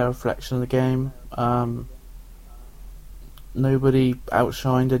a fair reflection of the game. Nobody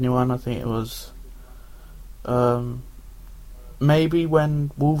outshined anyone. I think it was maybe when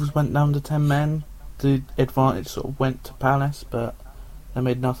Wolves went down to 10 men, the advantage sort of went to Palace, but they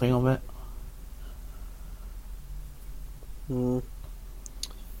made nothing of it.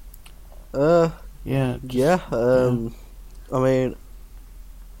 Yeah. I mean,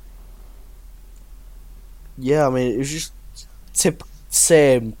 yeah. I mean, it was just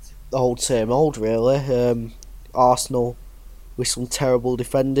same old, really. Arsenal with some terrible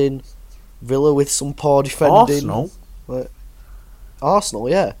defending, Villa with some poor defending. Arsenal,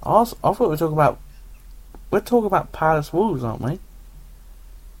 yeah. I thought we were talking about Palace Wolves, aren't we?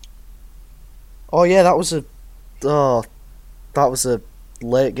 Oh yeah, that was a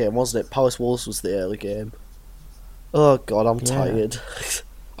late game, wasn't it? Palace Wolves was the early game. Oh god, I'm tired.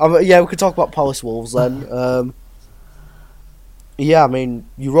 Yeah, we could talk about Palace Wolves then. Yeah, I mean,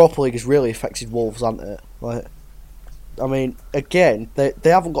 Europa League has really affected Wolves, hasn't it? Like, I mean, again, they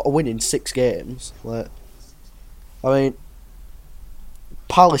haven't got a win in 6 games. Like, I mean,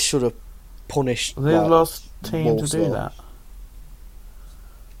 Palace should have punished. They're the last team Wolves to do that.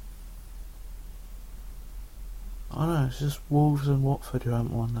 I know, it's just Wolves and Watford who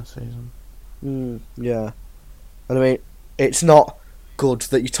haven't won this season. Yeah. And I mean, it's not good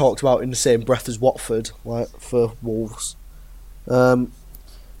that you talked about in the same breath as Watford, like, for Wolves. I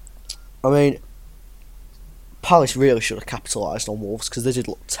mean, Palace really should have capitalised on Wolves because they did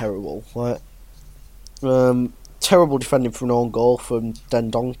look terrible. Like, terrible defending from an own goal from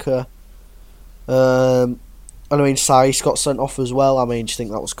Dendoncker. And I mean, Saiss got sent off as well. I mean, do you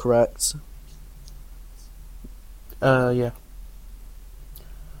think that was correct? Yeah.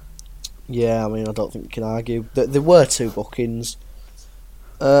 Yeah, I mean, I don't think you can argue. There were 2 bookings.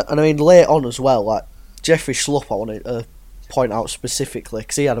 And I mean, late on as well, like, Jeffrey Schlupp, I wanted to point out specifically,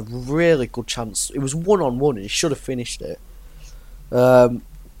 because he had a really good chance. It was 1-on-1, and he should have finished it. But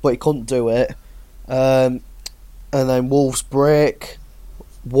he couldn't do it. And then Wolves break.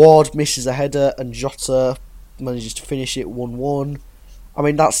 Ward misses a header, and Jota manages to finish it 1-1. I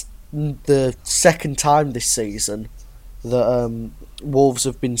mean, that's the second time this season that Wolves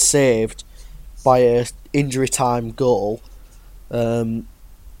have been saved by a injury time goal. And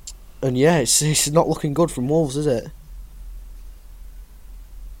yeah, it's not looking good from Wolves, is it?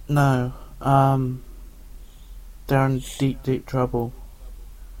 No. They're in deep trouble.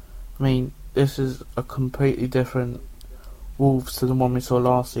 I mean, this is a completely different Wolves to the one we saw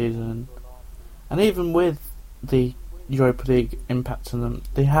last season. And even with the Europa League impacting them,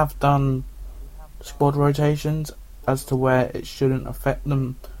 they have done squad rotations as to where it shouldn't affect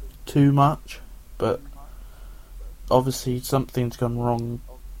them too much, but obviously something's gone wrong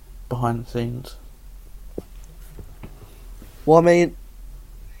behind the scenes. Well, I mean,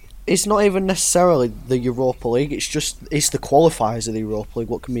 it's not even necessarily the Europa League, it's the qualifiers of the Europa League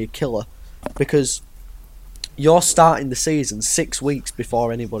what can be a killer, because you're starting the season 6 weeks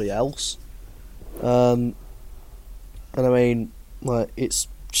before anybody else. And I mean, like, it's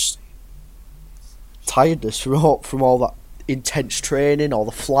just tiredness from all that intense training, all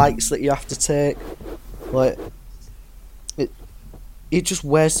the flights that you have to take. Like, it just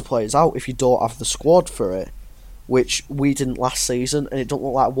wears the players out if you don't have the squad for it, which we didn't last season, and it don't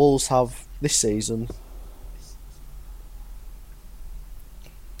look like Wolves have this season.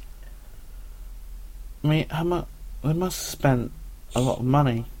 I mean, how much they must have spent a lot of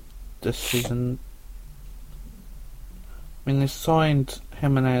money this season. I mean, they signed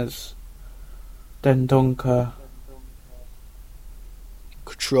Jimenez, Dendonka.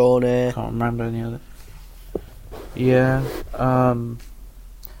 Cutrone. Can't remember any other. Yeah, the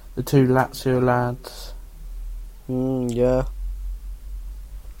two Lazio lads. Yeah.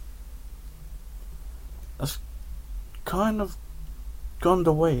 That's kind of gone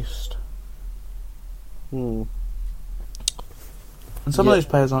to waste. Hmm. And some of those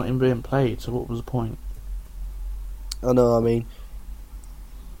players aren't even being played, so what was the point? I know. I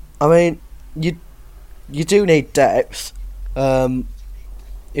mean, you do need depth.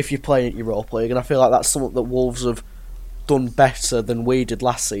 If you're playing at Europa League, and I feel like that's something that Wolves have done better than we did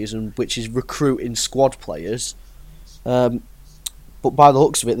last season, which is recruiting squad players. But by the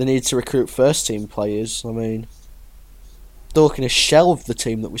looks of it, they need to recruit first team players. I mean, they're looking to shelve the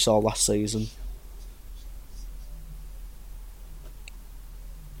team that we saw last season.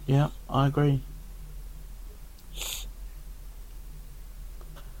 Yeah, I agree.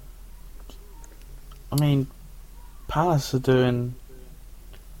 I mean, Palace are doing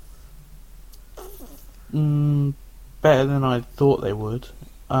better than I thought they would.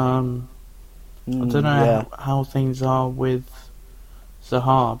 I don't know how things are with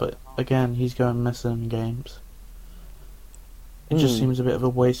Zaha, but again, he's going missing in games. It just seems a bit of a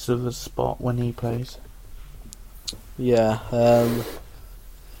waste of a spot when he plays. Yeah.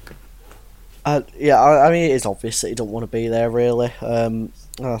 I mean, it is obvious that he don't want to be there, really.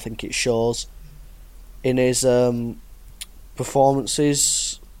 I think it shows in his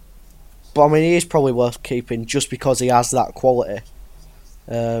performances. But I mean, he is probably worth keeping just because he has that quality.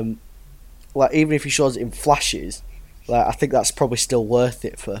 Like, even if he shows it in flashes, like, I think that's probably still worth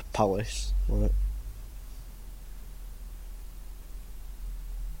it for Palace. Like.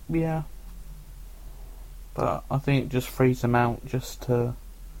 Yeah. But I think it just frees him out just to...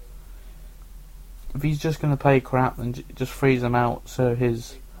 If he's just going to play crap, then just frees him out so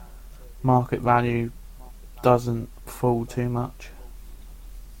his market value doesn't fall too much.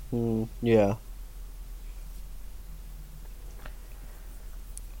 Yeah.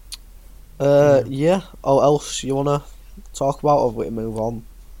 Yeah. Oh, else you wanna talk about, or we move on?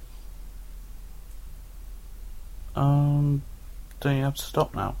 Don't you have to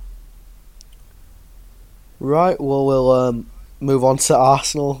stop now? Right. Well, we'll move on to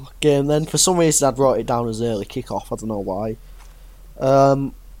Arsenal game then. For some reason, I'd wrote it down as early kick-off. I don't know why.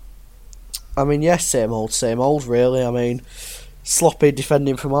 I mean, yes, same old, really. I mean, sloppy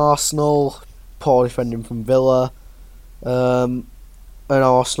defending from Arsenal, poor defending from Villa, and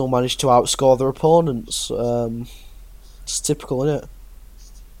Arsenal managed to outscore their opponents. It's typical, isn't it?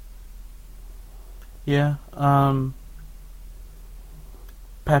 Yeah.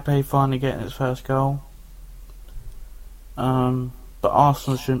 Pepe finally getting his first goal. But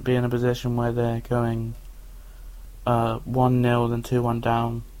Arsenal shouldn't be in a position where they're going 1-0 then 2-1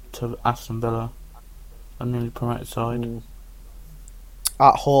 down to Aston Villa, a newly promoted side.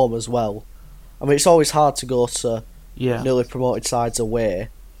 At home as well. I mean, it's always hard to go to Yeah. newly promoted sides away,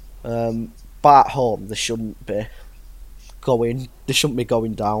 but at home they shouldn't be going. They shouldn't be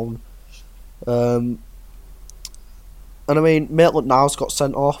going down. And I mean, Maitland-Niles got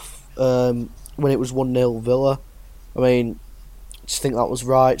sent off when it was 1-0 Villa. I mean, do you think that was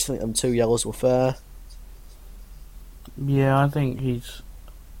right? Do you think them 2 yellows were fair? Yeah, I think he's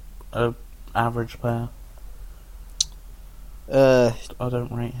a average player. I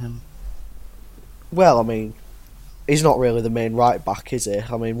don't rate him. Well, I mean, he's not really the main right back, is he?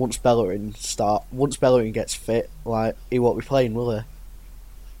 I mean, once Bellerin gets fit, like, he won't be playing, will he?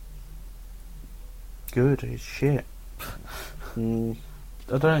 Good as shit. It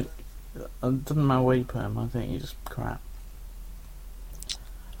doesn't matter where you put him, I think he's crap.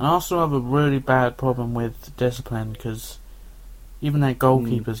 And Arsenal have a really bad problem with discipline, because even their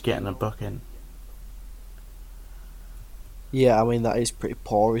goalkeeper's getting a booking. Yeah, I mean, that is pretty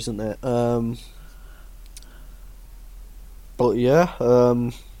poor, isn't it? But yeah,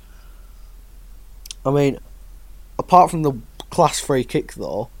 I mean, apart from the class free kick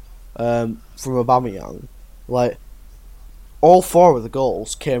though, from Aubameyang, like, all 4 of the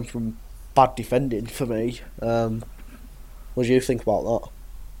goals came from bad defending for me. What do you think about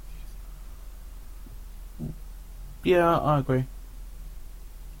that? Yeah, I agree.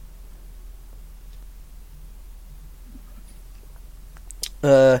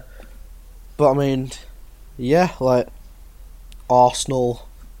 But I mean, yeah, like, Arsenal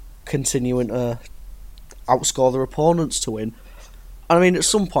continuing to outscore their opponents to win. And I mean, at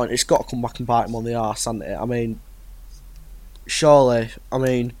some point, it's got to come back and bite them on the arse, hasn't it? I mean, surely,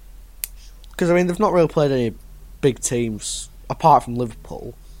 because they've not really played any big teams apart from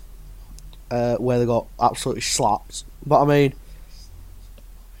Liverpool, where they got absolutely slapped. But I mean,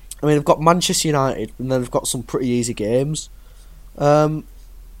 they've got Manchester United, and then they've got some pretty easy games.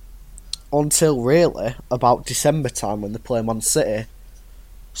 Until really about December time when they play Man City.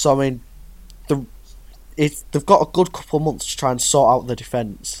 So I mean, they've got a good couple of months to try and sort out the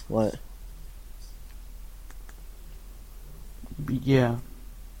defence. Like, yeah.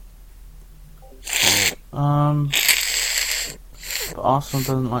 But Arsenal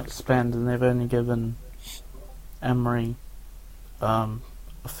doesn't like to spend, and they've only given Emery a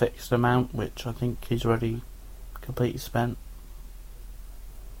fixed amount, which I think he's already completely spent.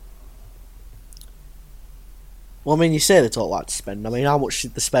 well, I mean, you say they don't like to spend. I mean, how much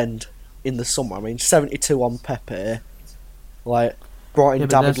did they spend in the summer? I mean, 72 on Pepe. Like, brought in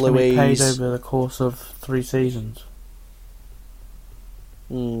David Luiz. Paid over the course of 3 seasons.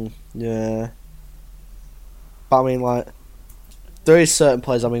 Yeah. But I mean, like, there is certain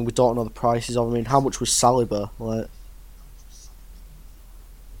players. I mean, we don't know the prices of. I mean, how much was Saliba? Like,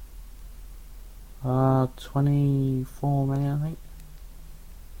 24 million, I think.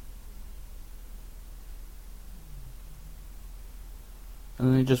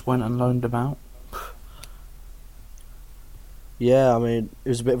 And they just went and loaned him out. yeah, I mean, it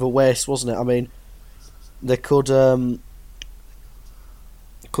was a bit of a waste, wasn't it? I mean, they could do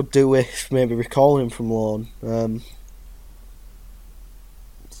with maybe recalling him from loan.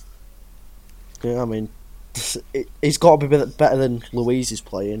 Yeah, I mean, he's got to be better than Luiz is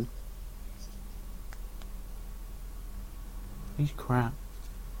playing. He's crap.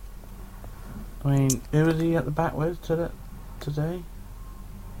 I mean, who was he at the back with today?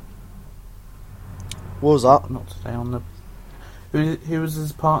 What was that? Not today, on the... Who was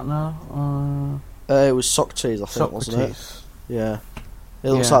his partner? It was Socrates, I think, wasn't it? Yeah.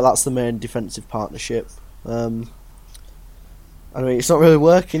 It looks like that's the main defensive partnership. I mean, it's not really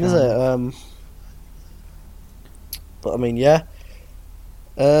working, is it? But I mean, yeah.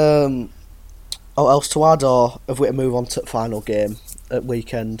 What else to add, or have we to move on to the final game at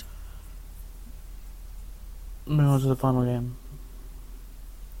weekend? Move on to the final game.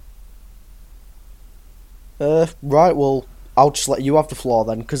 Right, well, I'll just let you have the floor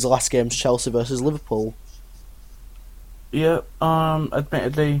then, because the last game's Chelsea versus Liverpool. Yeah,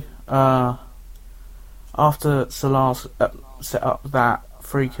 admittedly, after Salah set up that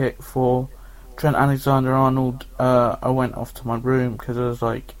free kick for Trent Alexander-Arnold, I went off to my room because I was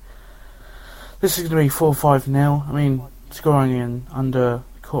like, this is going to be 4-5-0. I mean, scoring in under a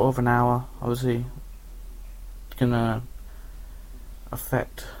quarter of an hour, obviously, going to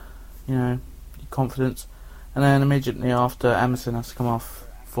affect, your confidence. And then immediately after, Emerson has to come off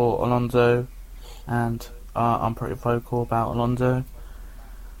for Alonso, and I'm pretty vocal about Alonso.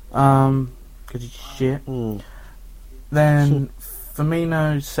 Because he's shit. Then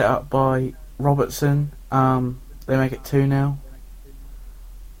Firmino set up by Robertson. They make it 2-0.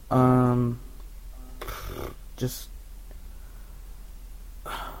 Just,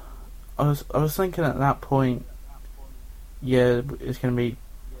 I was thinking at that point, yeah, it's going to be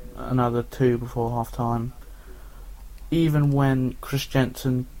another 2 before half time. Even when Chris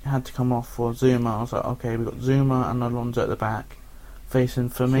Jensen had to come off for Zuma, I was like, okay, we've got Zuma and Alonso at the back, facing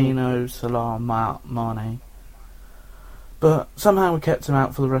Firmino, Salah, Mane. But somehow we kept him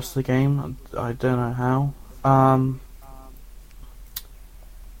out for the rest of the game. I don't know how.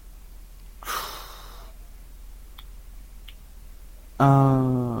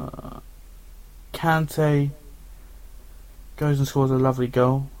 Kante goes and scores a lovely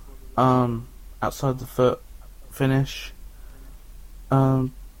goal. Outside the foot finish.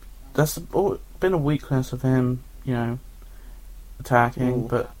 That's been a weakness of him, attacking,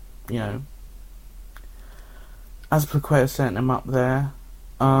 but Azpilicueta sent him up there.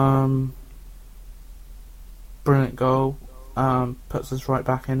 Brilliant goal. Puts us right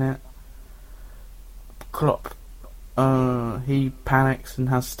back in it. Klopp, he panics and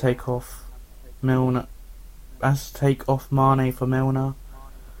has to take off Milner. Has to take off Mane for Milner.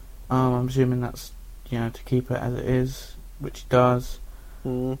 I'm assuming that's to keep it as it is, which he does.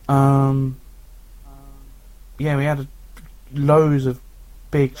 Yeah, we had loads of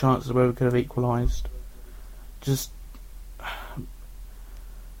big chances where we could have equalised. Just,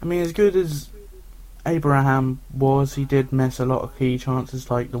 I mean, as good as Abraham was, he did miss a lot of key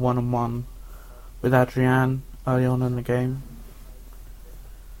chances, like the 1-on-1 with Adrian early on in the game.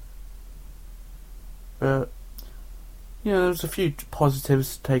 But Yeah, there's a few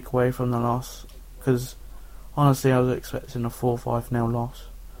positives to take away from the loss, because honestly I was expecting a 4-5-0 loss.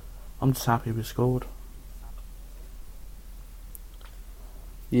 I'm just happy we scored.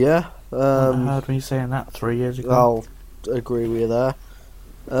 Yeah. I heard me saying that 3 years ago. I'll agree with you there.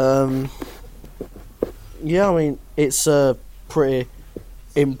 Yeah, I mean, it's a pretty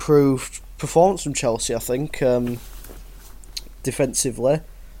improved performance from Chelsea, I think, defensively,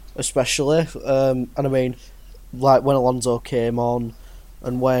 especially. And I mean, like when Alonso came on,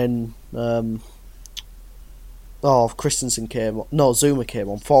 and when Christensen came on, no, Zuma came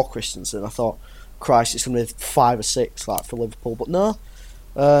on for Christensen, I thought, Christ, it's going to be 5 or 6 like for Liverpool, but no,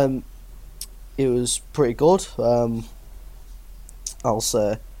 it was pretty good. I'll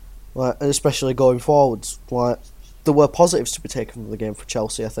say, like, especially going forwards, like there were positives to be taken from the game for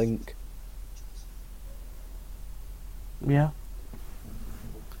Chelsea, I think. Yeah.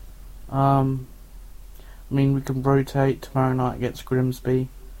 I mean, we can rotate tomorrow night against Grimsby,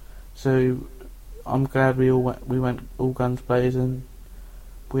 so I'm glad we went all guns blazing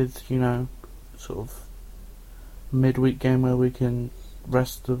with, you know, sort of midweek game where we can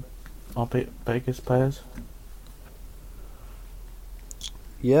rest our biggest players.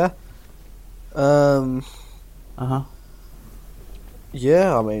 Yeah.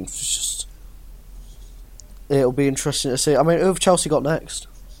 Yeah, I mean, it's just, it'll be interesting to see. I mean, who have Chelsea got next?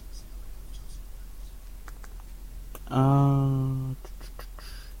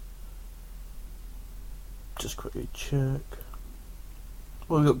 Just quickly check.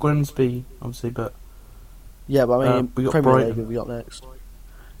 Well, we've got Grimsby, obviously, but Yeah, but I mean, we got Premier Brighton. League have we got next?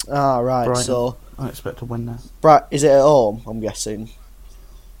 Ah, right. Brighton. So, I expect to win that. right, is it at home? I'm guessing.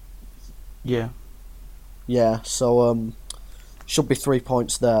 Yeah. Yeah. So, should be 3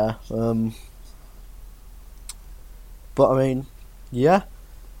 points there. But I mean, yeah.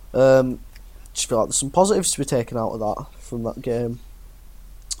 Just feel like there's some positives to be taken out of that from that game.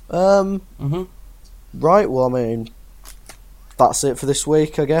 Right. Well, I mean, that's it for this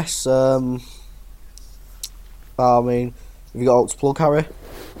week, I guess. I mean, have you got out to plug, Harry?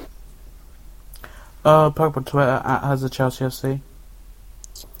 Plug on Twitter at HazardChelseaFC.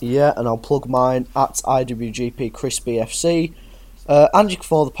 Yeah, and I'll plug mine at IWGP Crispy FC. And you can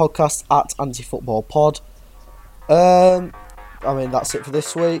follow the podcast at AntiFootballPod. I mean, that's it for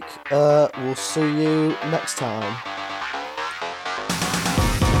this week. We'll see you next time.